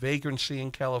arrested for vagrancy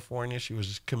in California. She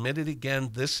was committed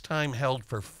again, this time held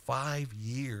for 5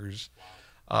 years,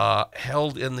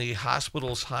 held in the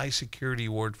hospital's high security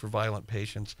ward for violent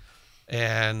patients.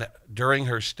 And during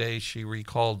her stay, she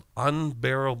recalled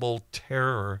unbearable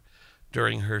terror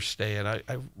during her stay. And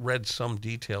I've read some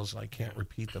details. I can't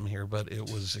repeat them here, but it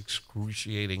was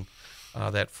excruciating,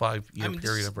 that 5-year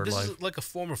period of her life. This is like a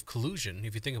form of collusion,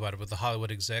 if you think about it, with the Hollywood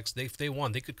execs. If they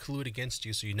want, they could collude against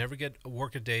you, so you never get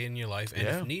work a day in your life. And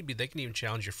if need be, they can even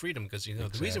challenge your freedom, because the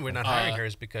reason we're not hiring her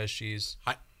is because she's...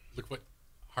 Look what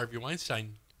Harvey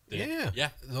Weinstein did. Yeah.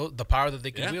 The power that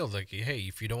they can wield. Like, hey,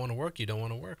 if you don't want to work, you don't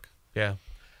want to work. Yeah.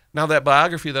 Now, that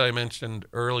biography that I mentioned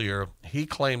earlier, he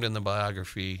claimed in the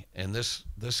biography, and this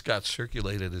got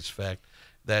circulated as fact,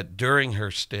 that during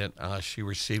her stint, she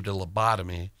received a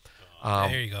lobotomy.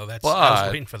 There you go. I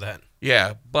was waiting for that.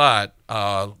 Yeah, but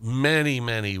many,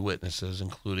 many witnesses,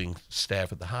 including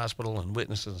staff at the hospital and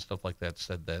witnesses and stuff like that,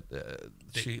 said that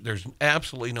there's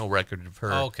absolutely no record of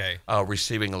her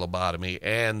receiving a lobotomy.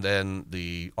 And then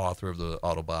the author of the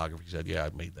autobiography said, yeah,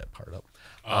 I made that part up.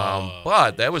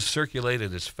 But that was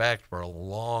circulated as fact for a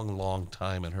long, long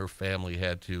time, and her family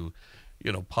had to,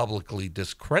 publicly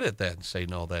discredit that and say,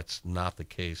 no, that's not the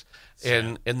case.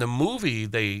 And in the movie,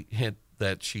 they hint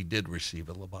that she did receive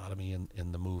a lobotomy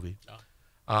in the movie.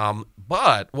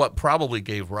 But what probably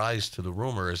gave rise to the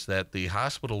rumor is that the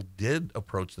hospital did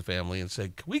approach the family and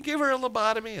said, can we give her a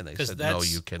lobotomy? And they said, no,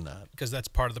 you cannot. Because that's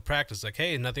part of the practice. Like,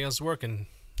 hey, nothing else is working.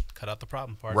 cut out the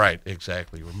problem part. Right,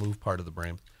 exactly. Remove part of the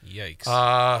brain. Yikes.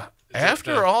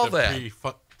 After all that,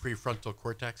 prefrontal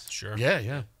cortex. Sure.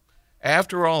 yeah.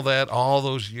 After all that, all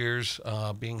those years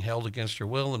being held against her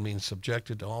will and being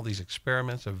subjected to all these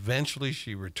experiments, eventually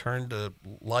she returned to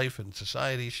life and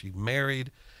society. She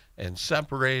married and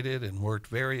separated and worked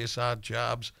various odd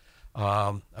jobs.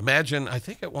 Imagine, I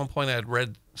think at one point I had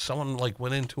read someone like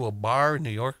went into a bar in New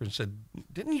York and said,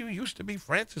 "Didn't you used to be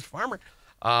Frances Farmer?"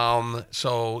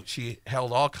 So she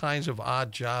held all kinds of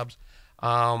odd jobs.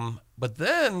 But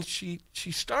then she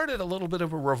started a little bit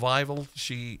of a revival.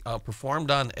 She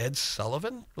performed on Ed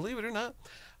Sullivan, believe it or not,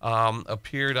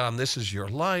 appeared on This Is Your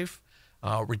Life,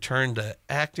 returned to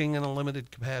acting in a limited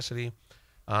capacity.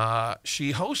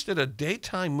 She hosted a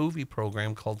daytime movie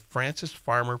program called Frances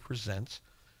Farmer Presents,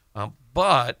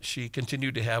 but she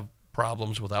continued to have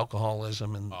problems with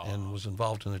alcoholism and was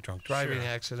involved in a drunk driving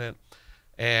accident.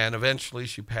 And eventually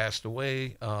she passed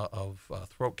away of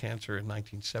throat cancer in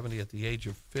 1970 at the age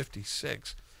of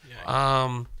 56.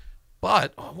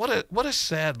 But what a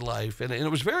sad life. And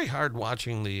it was very hard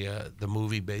watching the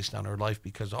movie based on her life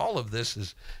because all of this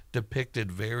is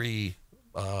depicted very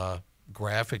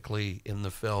graphically in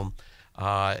the film.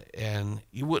 And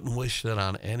you wouldn't wish that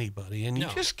on anybody. And you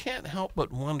just can't help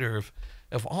but wonder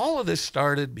if all of this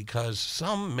started because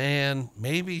some man,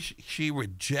 maybe she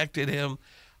rejected him,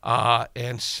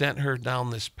 and sent her down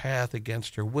this path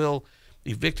against her will,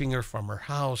 evicting her from her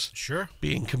house,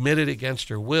 being committed against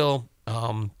her will.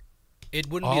 It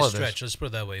wouldn't be a stretch. Let's put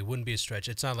it that way. It wouldn't be a stretch.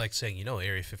 It's not like saying,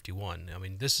 Area 51. I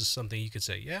mean, this is something you could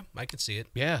say, yeah, I could see it.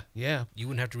 Yeah. You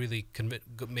wouldn't have to really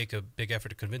make a big effort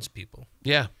to convince people.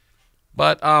 Yeah.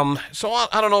 But so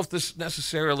I don't know if this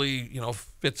necessarily,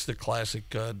 fits the classic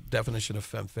definition of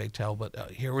femme fatale,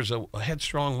 but here was a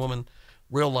headstrong woman,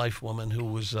 real-life woman who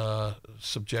was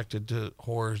subjected to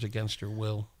horrors against her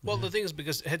will. Well, the thing is,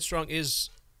 because headstrong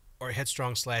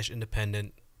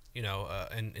 /independent,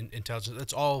 and intelligence,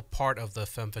 it's all part of the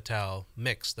femme fatale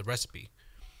mix, the recipe.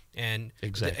 And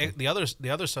exactly. the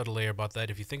other subtle layer about that,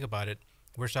 if you think about it,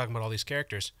 we're talking about all these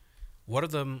characters. What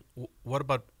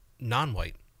about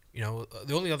non-white?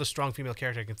 The only other strong female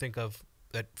character I can think of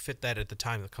that fit that at the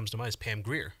time that comes to mind is Pam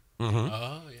Grier.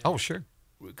 Mm-hmm. Oh, sure.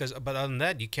 But other than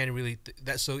that, you can't really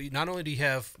so not only do you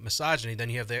have misogyny,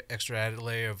 then you have the extra added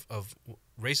layer of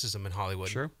racism in Hollywood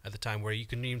at the time, where you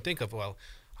couldn't even think of, well,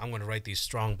 I'm going to write these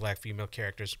strong black female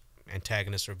characters,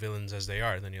 antagonists or villains as they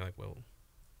are. And then you're like, well,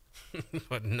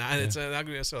 but not. It's not going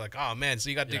to be so like, oh man, so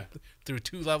you got to dig through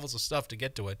 2 levels of stuff to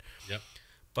get to it. Yep.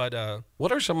 But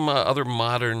what are some other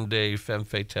modern day femme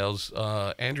fatales?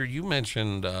 Andrew, you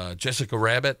mentioned Jessica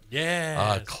Rabbit.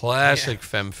 Yeah. Classic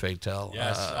femme fatale.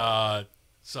 Yes.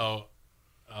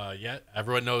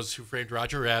 Everyone knows Who Framed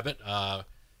Roger Rabbit,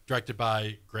 directed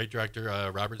by great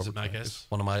director Robert Zemeckis.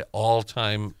 One of my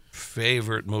all-time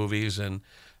favorite movies, and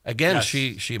again,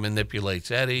 she manipulates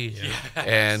Eddie,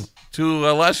 and to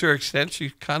a lesser extent, she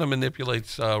kind of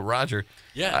manipulates Roger.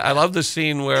 Yeah, I love the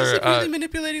scene where is it really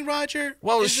manipulating Roger?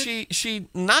 Well, she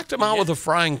knocked him out with a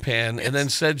frying pan, and then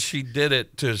said she did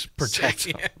it to protect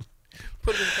him.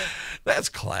 Put it in the That's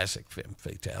classic femme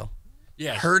fatale.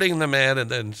 Yes. Hurting the man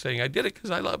and then saying, "I did it because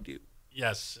I loved you."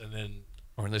 Yes, and then,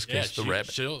 or in this case, the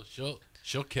rabbit. She'll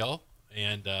kill,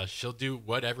 and she'll do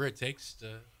whatever it takes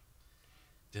to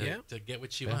get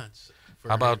what she wants.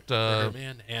 How about for her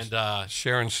man? And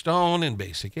Sharon Stone in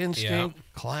Basic Instinct,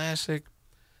 classic.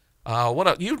 What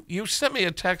else? You sent me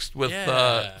a text with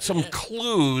some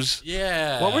clues.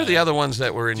 Yeah. What were the other ones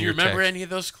that were in your text? Do you remember any of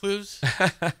those clues?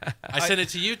 I sent it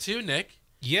to you too, Nick.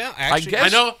 Yeah, actually, I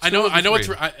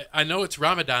know it's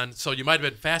Ramadan, so you might have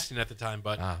been fasting at the time,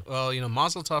 but well,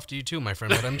 mazel tov to you too, my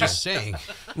friend. But I'm just saying.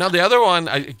 Now the other one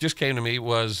it just came to me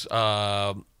was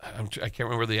I can't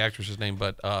remember the actress's name,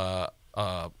 but I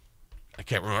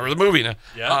can't remember the movie now.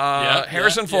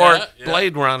 Harrison Ford,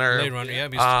 Blade Runner. Blade Runner, yeah.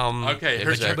 Okay,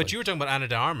 exactly. But you were talking about Ana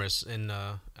de Armas in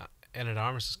Ana de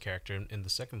Armas' character in the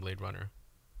second Blade Runner.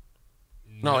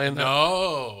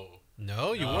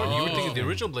 No, you weren't. You were thinking the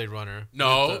original Blade Runner.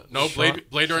 No, Blade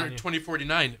Runner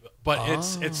 2049. But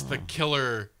it's the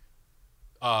killer,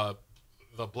 the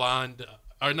blonde,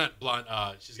 or not blonde.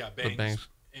 She's got bangs,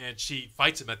 and she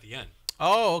fights him at the end.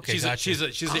 Oh, okay. She's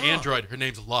an android. Her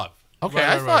name's Love. Okay,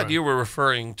 I thought you were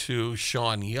referring to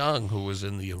Sean Young, who was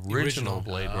in the original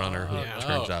Blade Runner, who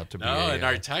turns out to be. No, in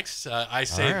our text, I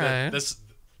say that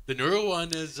the newer one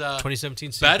is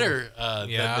 2017 better than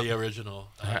the original.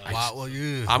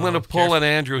 I'm going to pull an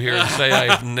Andrew here and say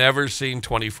I've never seen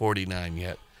 2049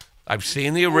 yet. I've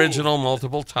seen the original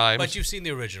multiple times. But you've seen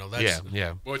the original.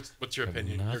 Yeah. What's your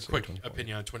opinion? Your quick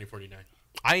opinion on 2049?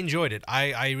 I enjoyed it.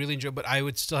 I really enjoyed it, but I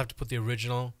would still have to put the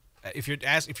original if you're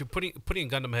putting a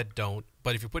gun to my head, don't.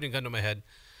 But if you're putting a gun to my head,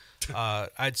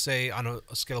 I'd say on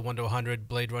a scale of 1 to 100,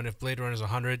 Blade Runner. If Blade Runner is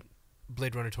 100,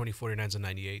 Blade Runner 2049 is a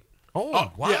 98.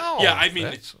 Oh, wow! Yeah, I mean,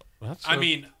 that's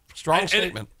strong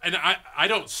statement. And I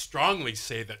don't strongly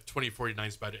say that 2049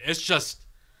 is better. It's just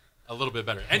a little bit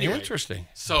better. Anyway, interesting.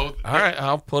 So, all right,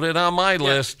 I'll put it on my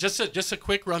list. Just a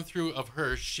quick run through of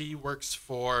her. She works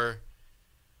for.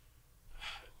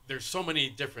 There's so many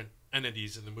different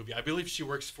entities in the movie. I believe she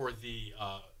works for the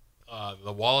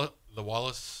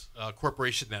Wallace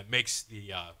Corporation that makes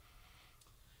the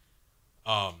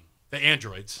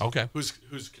androids. Okay. Who's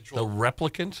controlled the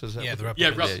replicants? Is that the replicants?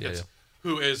 Yeah, replicants. Yeah.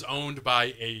 Who is owned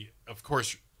by of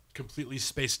course, completely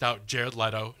spaced out Jared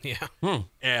Leto. Yeah.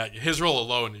 And his role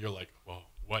alone, you're like, whoa,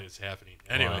 what is happening?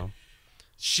 Anyway,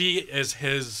 she is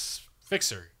his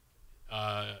fixer.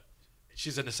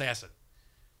 She's an assassin.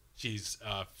 She's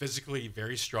physically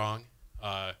very strong.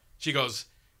 She goes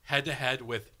head to head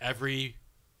with every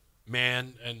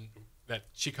man and that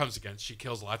she comes against. She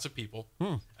kills lots of people.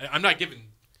 I'm not giving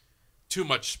too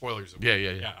much spoilers.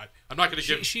 Yeah. I'm not going to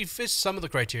give. She fits some of the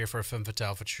criteria for a femme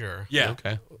fatale for sure. Yeah.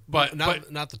 Okay. But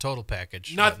not the total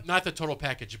package. Not the total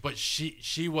package. But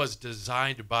she was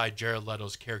designed by Jared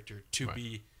Leto's character to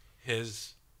be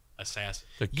his assassin.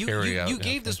 You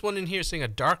gave this one in here saying a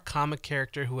dark comic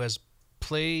character who was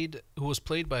played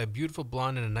by a beautiful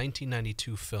blonde in a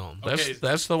 1992 film.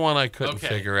 That's the one I couldn't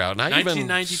figure out. And I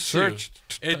 1992. Even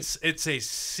searched. It's a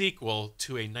sequel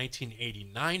to a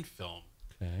 1989 film.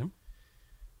 Okay.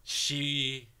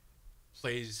 She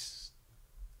plays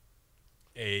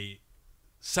a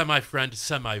semi-friend,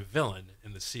 semi-villain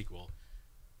in the sequel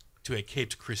to a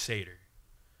caped crusader.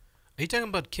 Are you talking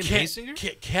about Kim Basinger?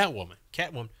 Catwoman.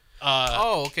 Catwoman.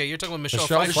 Okay. You're talking about Michelle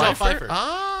Pfeiffer.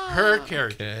 Her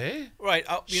character. Okay. Right.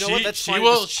 You know what? That's she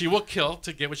fine. She will kill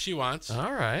to get what she wants.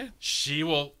 All right. She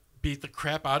will beat the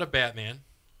crap out of Batman.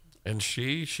 And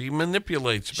she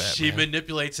manipulates Batman. She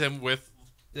manipulates him with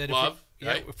love.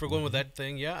 Right? If we're going with that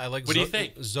thing, I like. What do you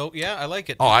think? I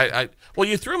like it. Oh, well,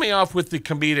 you threw me off with the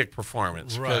comedic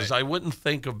performance because Right. I wouldn't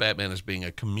think of Batman as being a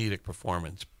comedic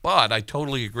performance, but I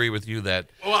totally agree with you that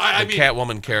the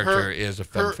Catwoman character is a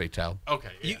femme fatale. Okay,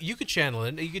 you could channel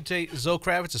it. You could take Zoe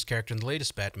Kravitz's character in the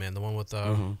latest Batman, the one with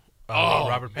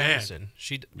Robert Pattinson.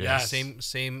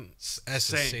 Same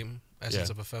essence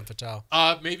of a femme fatale.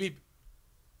 Maybe.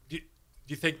 Do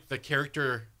you think the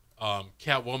character?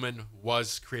 Catwoman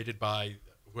was created by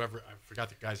whoever, I forgot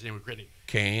the guy's name, who created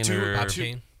Kane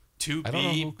to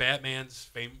be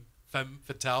Batman's femme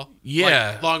fatale.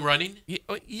 Yeah. Like long running.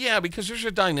 Yeah, because there's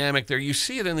a dynamic there. You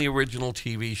see it in the original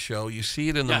TV show. You see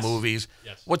it in the movies.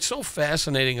 Yes. What's so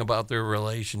fascinating about their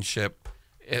relationship,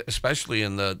 especially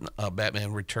in the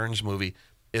Batman Returns movie,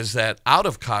 is that out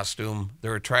of costume,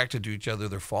 they're attracted to each other.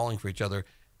 They're falling for each other.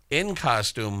 In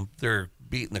costume, they're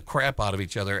beating the crap out of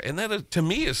each other. And that, to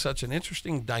me, is such an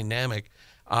interesting dynamic.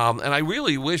 And I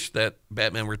really wish that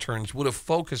Batman Returns would have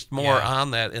focused more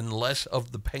on that and less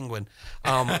of the Penguin.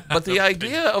 But the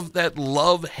idea of that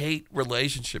love-hate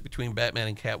relationship between Batman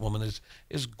and Catwoman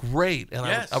is great. And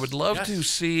I would love to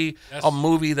see a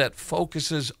movie that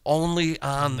focuses only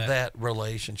on that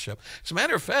relationship. As a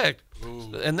matter of fact,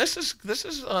 and this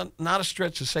is not a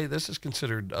stretch to say this is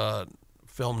considered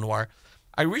film noir.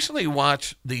 I recently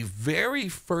watched the very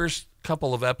first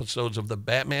couple of episodes of the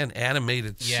Batman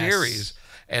animated series,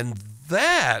 and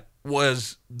that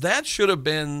should have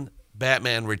been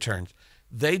Batman Returns.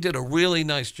 They did a really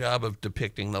nice job of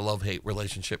depicting the love-hate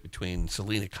relationship between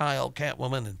Selina Kyle,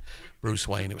 Catwoman, and Bruce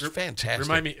Wayne. It was fantastic.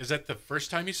 Remind me, is that the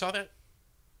first time you saw that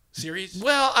series?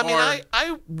 Well, I mean,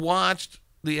 I watched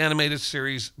the animated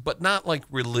series, but not like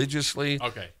religiously.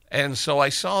 Okay. And so I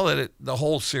saw that the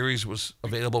whole series was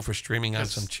available for streaming on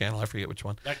some channel. I forget which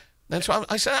one. And so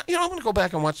I said, I'm going to go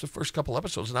back and watch the first couple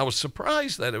episodes. And I was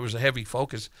surprised that it was a heavy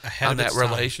focus on that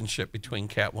relationship between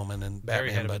Catwoman and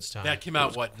Batman. But that came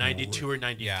out, 92 or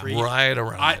 93? Yeah, right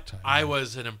around that time. I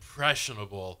was an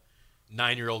impressionable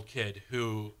 9-year-old kid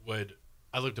who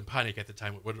I lived in Pontiac at the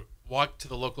time, would walk to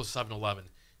the local 7-Eleven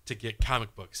to get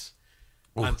comic books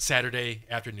on Saturday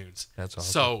afternoons. That's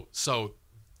awesome. So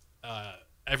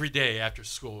every day after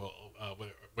school,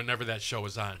 whenever that show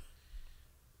was on,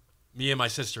 me and my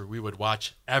sister, we would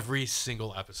watch every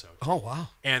single episode. Oh, wow.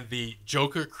 And the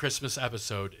Joker Christmas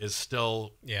episode is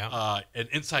still an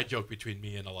inside joke between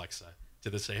me and Alexa to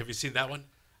this day. Have you seen that one?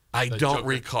 I don't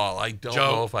recall. I don't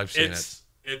know if I've seen it.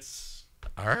 It's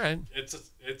all right.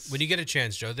 It's when you get a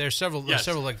chance, Joe. There's several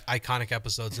like iconic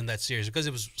episodes in that series because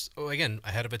it was again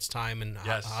ahead of its time and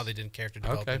how they did character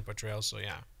development and portrayals. So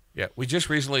yeah, we just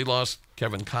recently lost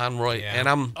Kevin Conroy, and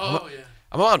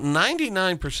I'm about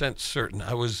 99% certain.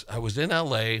 I was in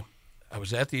L.A., I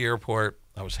was at the airport,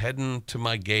 I was heading to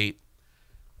my gate,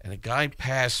 and a guy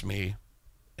passed me,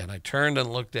 and I turned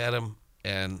and looked at him,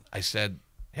 and I said,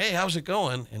 "Hey, how's it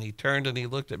going?" And he turned and he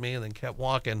looked at me and then kept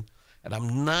walking. And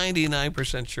I'm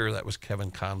 99% sure that was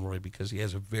Kevin Conroy because he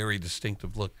has a very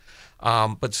distinctive look.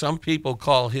 But some people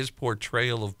call his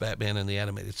portrayal of Batman in the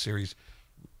animated series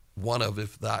one of,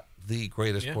 if not the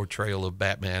greatest portrayal of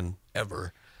Batman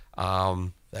ever.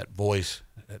 That voice,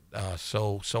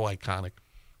 so iconic.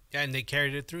 Yeah, and they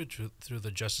carried it through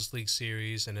the Justice League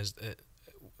series, and as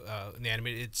in the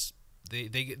animated,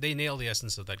 they nail the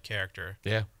essence of that character.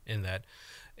 Yeah. In that,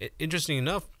 interesting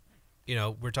enough,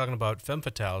 we're talking about femme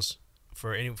fatales.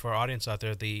 For our audience out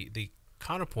there, the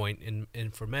counterpoint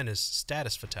in for men is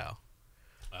status fatale.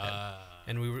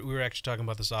 And we were actually talking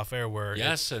about this off air where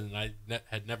and I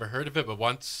had never heard of it, but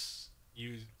once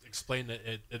you explain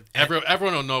it,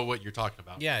 everyone will know what you're talking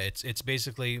about. Yeah, it's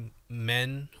basically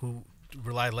men who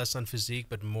rely less on physique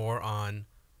but more on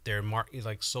their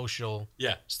social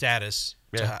status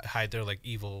to hide their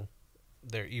evil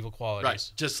qualities.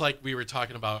 Right, just like we were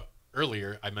talking about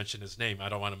earlier. I mentioned his name. I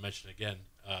don't want to mention it again.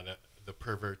 The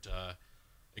pervert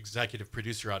executive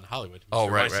producer out in Hollywood. Oh,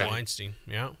 Mr. right. Weinstein.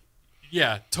 Yeah.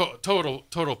 Yeah,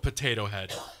 total potato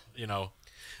head,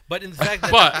 But in the fact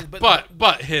that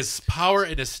but his power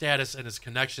and his status and his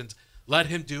connections let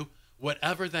him do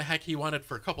whatever the heck he wanted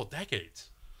for a couple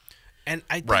decades. And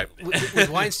I think with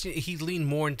Weinstein, he leaned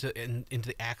more into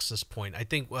the access point. I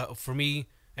think for me,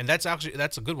 and that's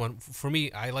a good one for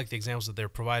me. I like the examples that they're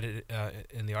provided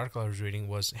in the article I was reading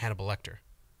was Hannibal Lecter.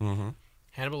 Mm-hmm.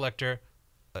 Hannibal Lecter,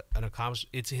 an accomplished.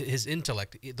 It's his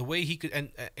intellect, the way he could,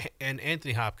 and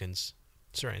Anthony Hopkins,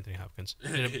 Sir Anthony Hopkins,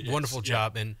 did a wonderful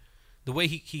job, and the way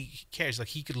he carries,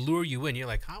 he could lure you in. You're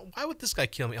like, why would this guy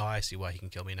kill me? Oh, I see why he can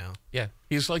kill me now. Yeah,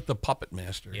 he's like the puppet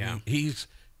master. Yeah, he's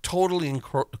totally in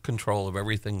control of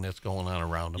everything that's going on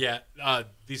around him. Yeah,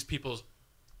 these people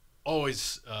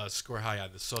always score high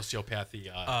on the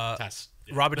sociopathy test.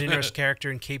 Yeah. Robert De Niro's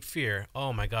character in Cape Fear.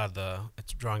 Oh my God,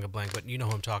 it's drawing a blank, but you know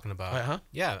who I'm talking about. Uh-huh.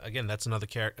 Yeah, again, that's another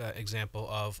example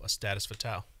of a status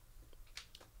fatale.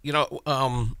 We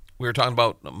were talking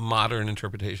about modern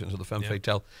interpretations of the femme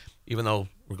fatale, even though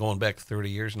we're going back 30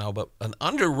 years now. But an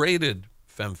underrated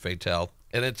femme fatale,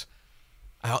 and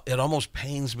it almost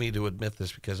pains me to admit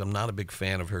this because I'm not a big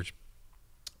fan of hers.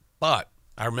 But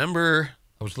I remember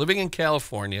I was living in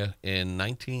California in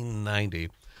 1990.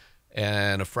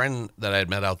 And a friend that I had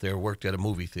met out there worked at a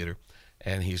movie theater,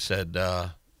 and he said,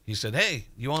 "Hey,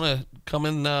 you want to come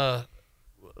in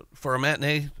for a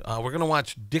matinee? We're going to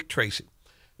watch Dick Tracy."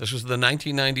 This was the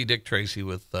 1990 Dick Tracy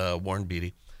with Warren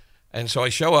Beatty. And so I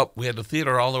show up. We had the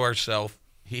theater all to ourselves.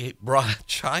 He brought a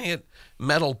giant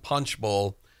metal punch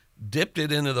bowl, dipped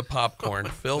it into the popcorn,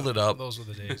 filled it up. Those were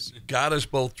the days. Got us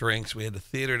both drinks. We had the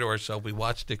theater to ourselves. We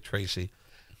watched Dick Tracy.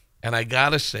 And I got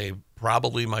to say,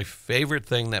 probably my favorite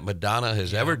thing that Madonna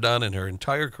has ever done in her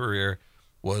entire career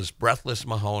was Breathless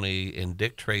Mahoney in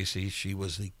Dick Tracy. She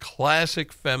was the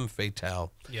classic femme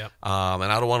fatale. Yeah. And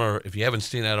I don't want to, if you haven't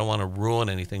seen it, I don't want to ruin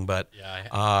anything. But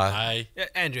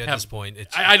Andrew, at this point,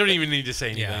 I don't even need to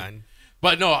say anything. Yeah.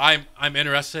 But no, I'm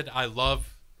interested. I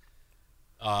love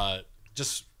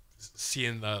just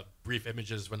seeing the brief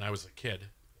images when I was a kid.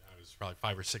 I was probably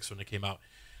 5 or 6 when it came out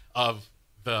of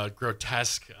the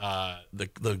grotesque, the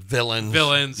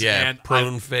villains, and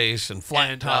prune face and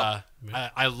flat top.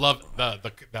 I love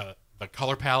the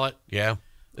color palette. Yeah,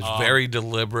 it's very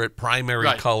deliberate,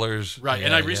 primary colors. Right, yeah,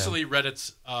 and I recently read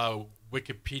its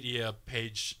Wikipedia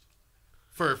page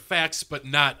for facts, but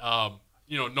not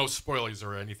no spoilers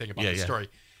or anything about the story.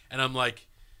 And I'm like,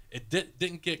 it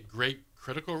didn't get great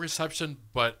critical reception,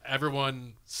 but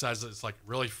everyone says it's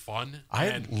really fun.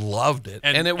 I loved it,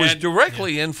 and it was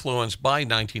directly influenced by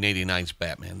 1989's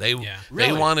Batman. They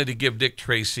wanted to give Dick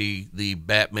Tracy the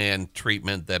Batman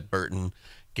treatment that Burton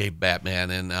gave Batman,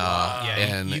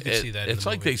 and you could see that it's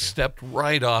like they stepped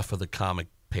right off of the comic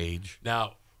page.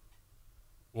 Now,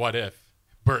 what if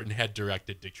Burton had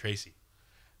directed Dick Tracy?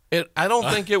 I don't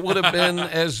think it would have been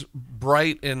as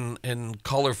bright and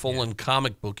colorful and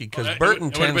comic booky because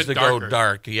Burton tends to go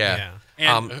dark. Yeah.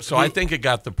 So I think it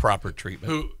got the proper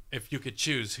treatment. If you could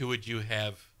choose, who would you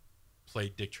have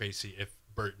played Dick Tracy if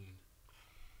Burton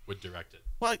would direct it?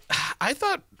 Well, I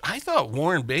thought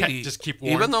Warren Beatty, just keep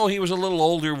Warren. Even though he was a little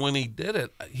older when he did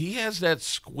it, he has that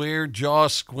square jaw,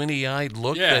 squinty-eyed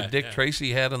look that Dick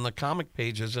Tracy had on the comic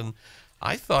pages, and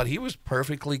I thought he was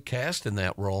perfectly cast in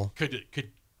that role. Could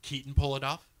Keaton pull it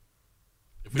off?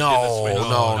 No,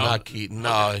 not Keaton.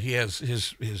 No, he has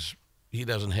his he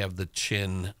doesn't have the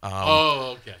chin.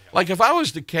 Okay. Like if I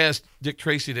was to cast Dick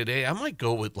Tracy today, I might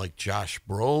go with like Josh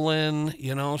Brolin,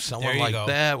 someone like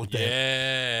that with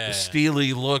that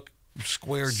steely look,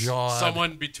 square jaw.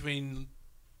 Someone between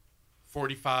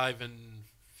 45 and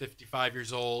 55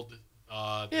 years old.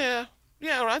 Yeah,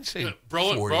 I'd say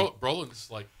Brolin's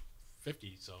like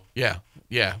 50, so.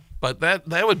 Yeah. But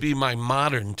that would be my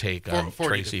modern take on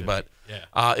Tracy. But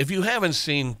if you haven't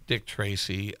seen Dick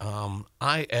Tracy,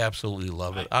 I absolutely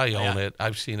love it. I own it.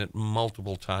 I've seen it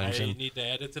multiple times. I need to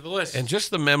add it to the list. And just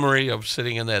the memory of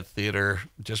sitting in that theater,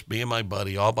 just being my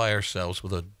buddy, all by ourselves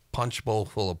with a punch bowl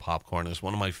full of popcorn is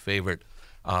one of my favorite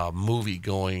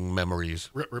movie-going memories.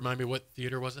 Remind me, what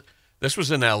theater was it? This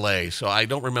was in L.A., so I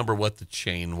don't remember what the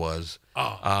chain was.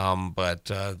 Oh. But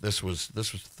this was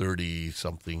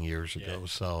 30-something years ago.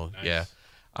 So nice. yeah.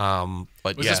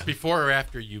 But was this before or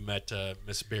after you met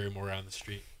Miss Barrymore on the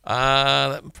street?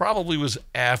 That probably was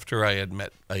after I had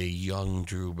met a young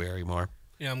Drew Barrymore.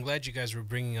 Yeah, I'm glad you guys were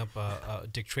bringing up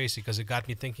Dick Tracy because it got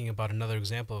me thinking about another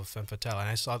example of Femme Fatale. And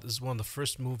I saw this is one of the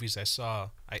first movies I saw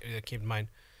that came to mind.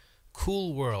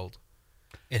 Cool World.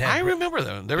 I remember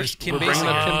them. We're bringing up Kim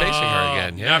Basinger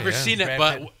again. Yeah, never seen it,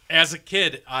 but as a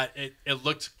kid, it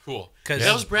looked cool.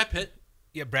 That was Brad Pitt.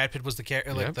 Yeah, Brad Pitt was the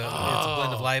character, it's a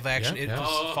blend of live action. It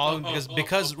was following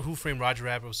because Who Framed Roger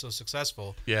Rabbit was so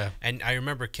successful. Yeah, and I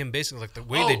remember Kim Basinger, like the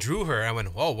way they drew her. I went,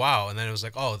 oh wow, and then it was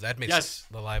like, oh, that makes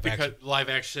the live action. Live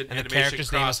action, and the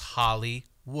character's name is Holly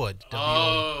Wood.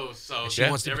 So she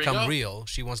wants to become real.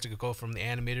 She wants to go from the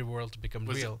animated world to become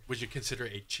real. Would you consider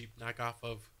it a cheap knockoff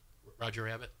of Roger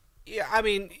Rabbit? Yeah, I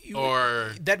mean,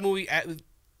 that movie.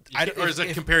 Or is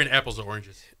it comparing apples to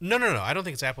oranges? No. I don't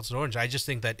think it's apples to oranges. I just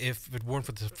think that if it weren't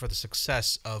for the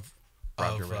success of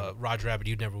Roger Rabbit,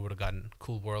 you never would have gotten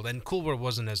Cool World, and Cool World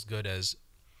wasn't as good as.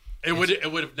 It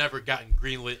would have never gotten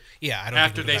greenlit. Yeah, I don't.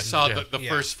 After they saw the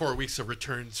first 4 weeks of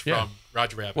returns from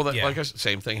Roger Rabbit. Well, like I said,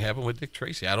 same thing happened with Dick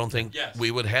Tracy. I don't think we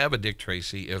would have a Dick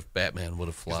Tracy if Batman would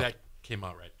have flopped. That came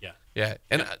out right. Yeah. Yeah,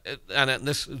 and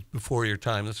this is before your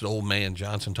time. This is old man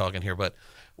Johnson talking here, but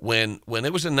when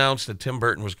it was announced that Tim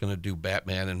Burton was going to do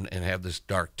Batman and have this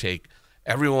dark take,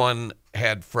 everyone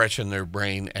had fresh in their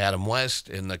brain Adam West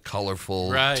in the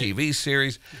colorful TV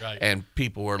series, and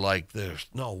people were like, "There's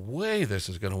no way this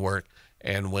is going to work."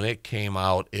 And when it came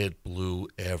out, it blew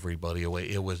everybody away.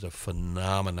 It was a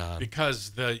phenomenon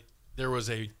because there was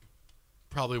a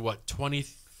probably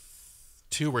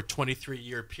 22 or 23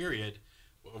 year period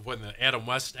of when the Adam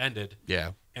West ended,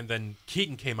 and then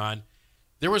Keaton came on.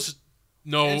 There was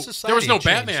no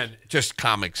Batman, just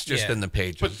comics, just in the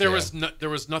pages. But there was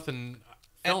nothing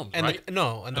filmed, right?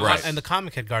 The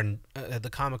comic had gotten the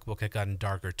comic book had gotten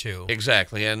darker too.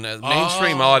 Exactly, and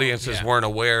mainstream audiences weren't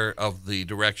aware of the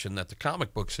direction that the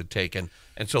comic books had taken,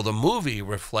 and so the movie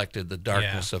reflected the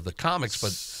darkness of the comics.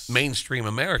 But mainstream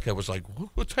America was like,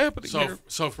 "What's happening here?"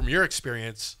 So, from your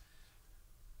experience,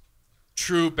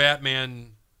 true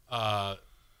Batman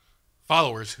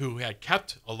followers who had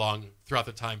kept along throughout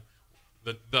the time,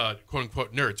 the quote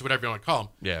unquote nerds, whatever you want to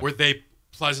call them, were they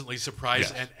pleasantly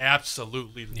surprised and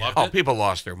absolutely loved it? Oh, people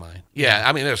lost their mind. Yeah,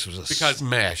 I mean, this was a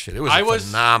smash. It was a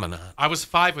phenomenon. I was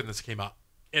 5 when this came out.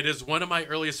 It is one of my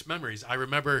earliest memories. I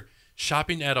remember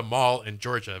shopping at a mall in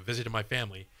Georgia, visiting my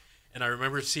family, and I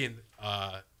remember seeing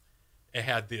it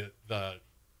had the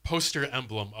poster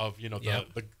emblem of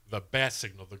the bat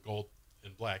signal, the gold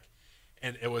and black.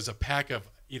 And it was a pack of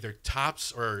either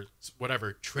Topps or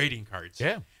whatever trading cards.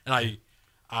 Yeah. And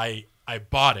I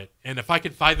bought it. And if I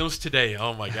could find those today,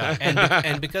 oh my God.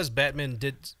 and because Batman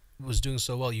was doing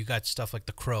so well, you got stuff like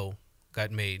The Crow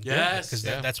got made. Yes. Because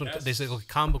that's when they say, okay,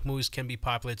 comic book movies can be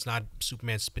popular. It's not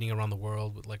Superman spinning around the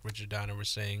world, like Richard Donner was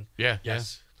saying. Yeah.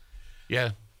 Yes.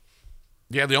 Yeah.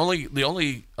 Yeah. The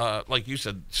only like you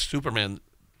said, Superman,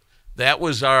 that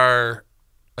was our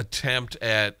attempt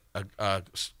at a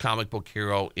comic book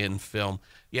hero in film.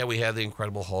 Yeah, we had the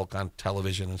Incredible Hulk on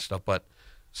television and stuff, but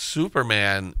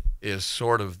Superman is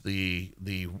sort of the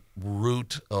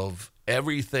root of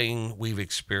everything we've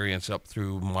experienced up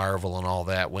through Marvel and all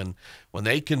that. When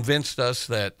they convinced us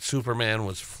that Superman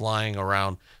was flying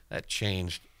around, that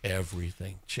changed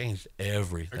everything. Are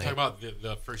you talking about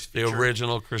the first feature? The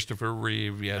original Christopher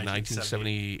Reeve,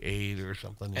 1978 or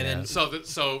something. And then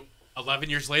so 11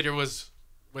 years later was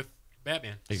with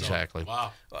Batman. Exactly. So,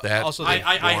 wow. That also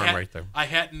right there. I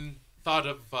hadn't thought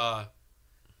of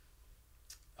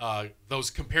those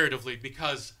comparatively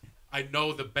because I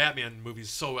know the Batman movies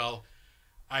so well.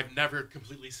 I've never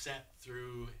completely sat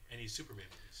through any Superman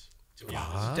movies To be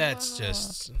honest. That's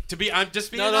just I'm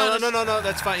just being honest. No.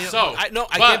 That's fine. I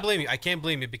can't blame you. I can't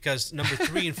blame you because number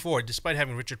 3 and 4, despite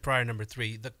having Richard Pryor number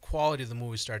 3, the quality of the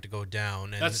movie started to go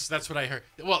down. And that's what I heard.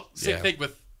 Well, same thing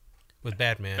with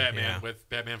Batman. With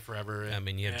Batman Forever. And, I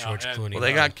mean, you have George Clooney. Well,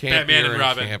 they got campier Batman and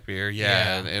Robin. Campier,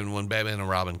 yeah. And when Batman and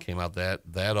Robin came out,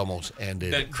 that almost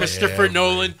ended. Then Christopher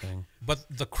Nolan. But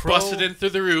The Crow busted in through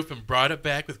the roof and brought it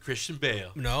back with Christian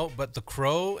Bale. No, but The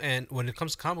Crow and when it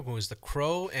comes to comic movies, The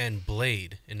Crow and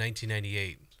Blade in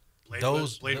 1998.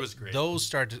 Blade was great. Those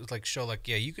started to show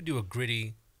you could do a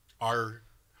gritty hard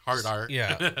art.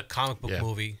 Yeah, comic book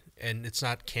movie and it's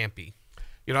not campy.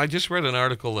 I just read an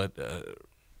article that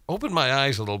opened my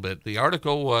eyes a little bit. The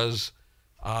article was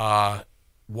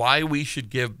why we should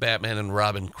give Batman and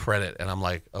Robin credit. And I'm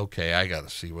like, okay, I got to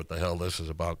see what the hell this is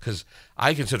about. Because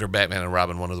I consider Batman and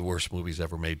Robin one of the worst movies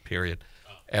ever made, period.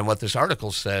 And what this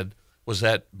article said was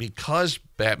that because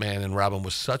Batman and Robin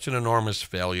was such an enormous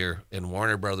failure and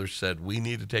Warner Brothers said we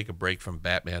need to take a break from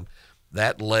Batman,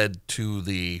 that led to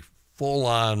the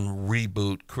full-on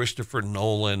reboot, Christopher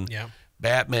Nolan,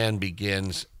 Batman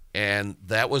Begins. And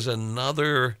that was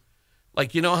another...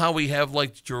 how we have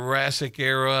Jurassic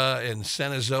era and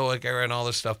Cenozoic era and all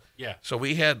this stuff. Yeah. So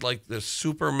we had the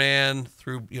Superman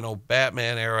through,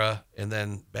 Batman era, and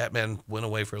then Batman went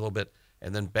away for a little bit.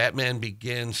 And then Batman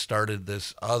Begins started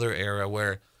this other era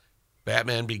where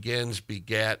Batman Begins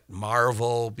begat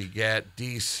Marvel, begat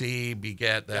DC,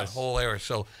 begat that whole era.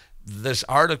 So this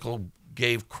article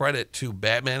gave credit to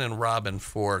Batman and Robin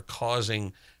for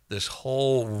causing this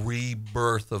whole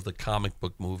rebirth of the comic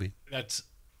book movie.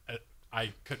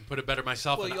 I couldn't put it better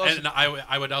myself. Well, and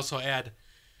I would also add,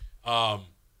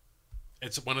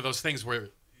 it's one of those things where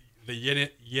the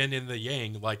yin and the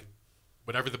yang,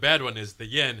 whatever the bad one is, the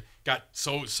yin got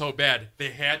so bad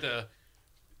they had to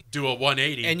do a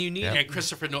 180. And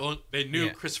Christopher Nolan, they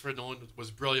knew Christopher Nolan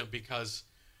was brilliant because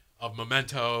of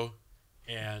Memento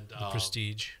and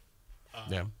Prestige.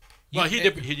 Well, he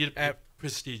did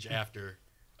Prestige after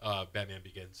Batman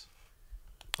Begins.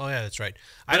 Oh yeah, that's right.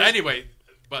 Anyway.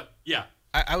 But yeah,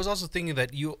 I was also thinking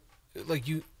that you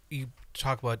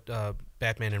talk about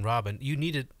Batman and Robin. You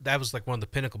needed that was one of the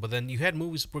pinnacle. But then you had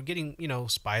movies were getting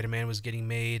Spider-Man was getting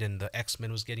made and the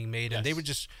X-Men was getting made, and they were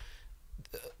just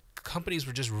companies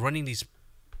were just running these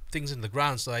things in the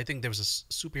ground. So I think there was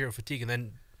a superhero fatigue, and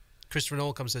then Christopher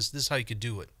Nolan comes and says, "This is how you could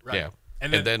do it." Right. Yeah,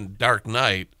 and then Dark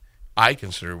Knight, I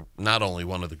consider not only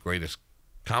one of the greatest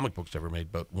comic books ever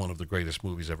made, but one of the greatest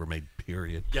movies ever made,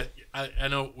 period. Yeah, I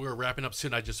know we're wrapping up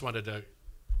soon. I just wanted to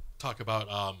talk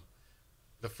about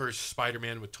the first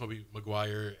Spider-Man with Tobey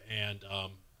Maguire and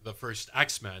the first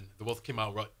X-Men. They both came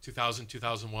out, 2000,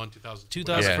 2001, 2000.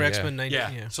 2000 for X-Men, 90.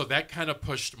 Yeah, so that kind of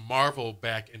pushed Marvel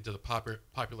back into the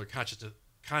popular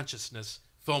consciousness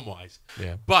film-wise.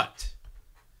 Yeah. But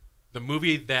the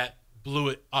movie that blew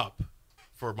it up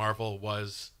for Marvel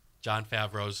was Jon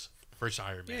Favreau's first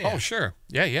Iron Man. Oh, sure.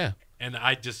 Yeah. And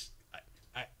I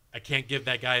can't give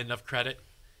that guy enough credit.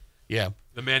 Yeah.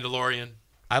 The Mandalorian.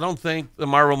 I don't think the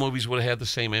Marvel movies would have had the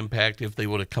same impact if they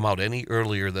would have come out any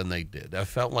earlier than they did. I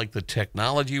felt like the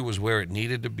technology was where it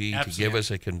needed to be to give us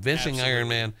a convincing Iron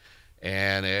Man,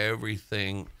 and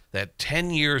everything. That 10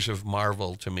 years of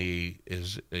Marvel to me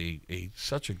is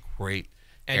such a great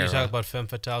era. You talk about Femme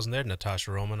Fatales in there,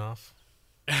 Natasha Romanoff.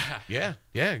 Yeah,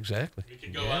 exactly. We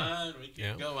can go on. We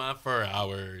can go on for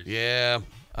hours. Yeah.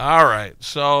 All right.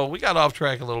 So we got off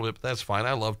track a little bit, but that's fine.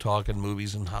 I love talking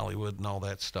movies and Hollywood and all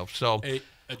that stuff. So, hey,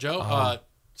 Joe,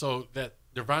 so that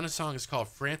Nirvana song is called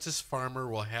Frances Farmer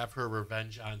Will Have Her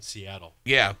Revenge on Seattle.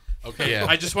 Yeah. Okay. Yeah.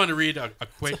 I just want to read a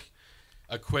quick,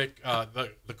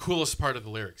 the coolest part of the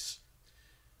lyrics.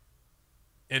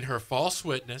 In her false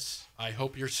witness, I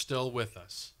hope you're still with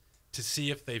us to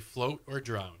see if they float or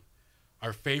drown.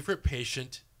 Our favorite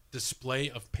patient, display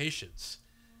of patience,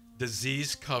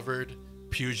 disease-covered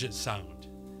Puget Sound.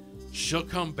 She'll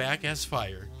come back as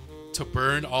fire to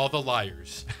burn all the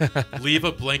liars. Leave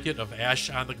a blanket of ash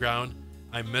on the ground.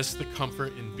 I miss the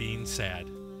comfort in being sad.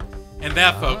 And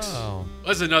that, folks,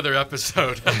 was another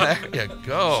episode. There you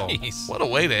go. Jeez. What a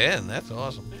way to end. That's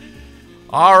awesome.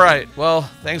 All right. Well,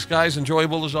 thanks, guys.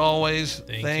 Enjoyable as always.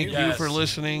 Thank you for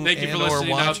listening. Thank you for and or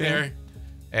listening out watching. there.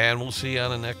 And we'll see you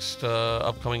on the next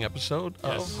upcoming episode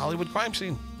of Hollywood Crime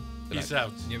Scene. Peace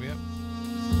out. Yep.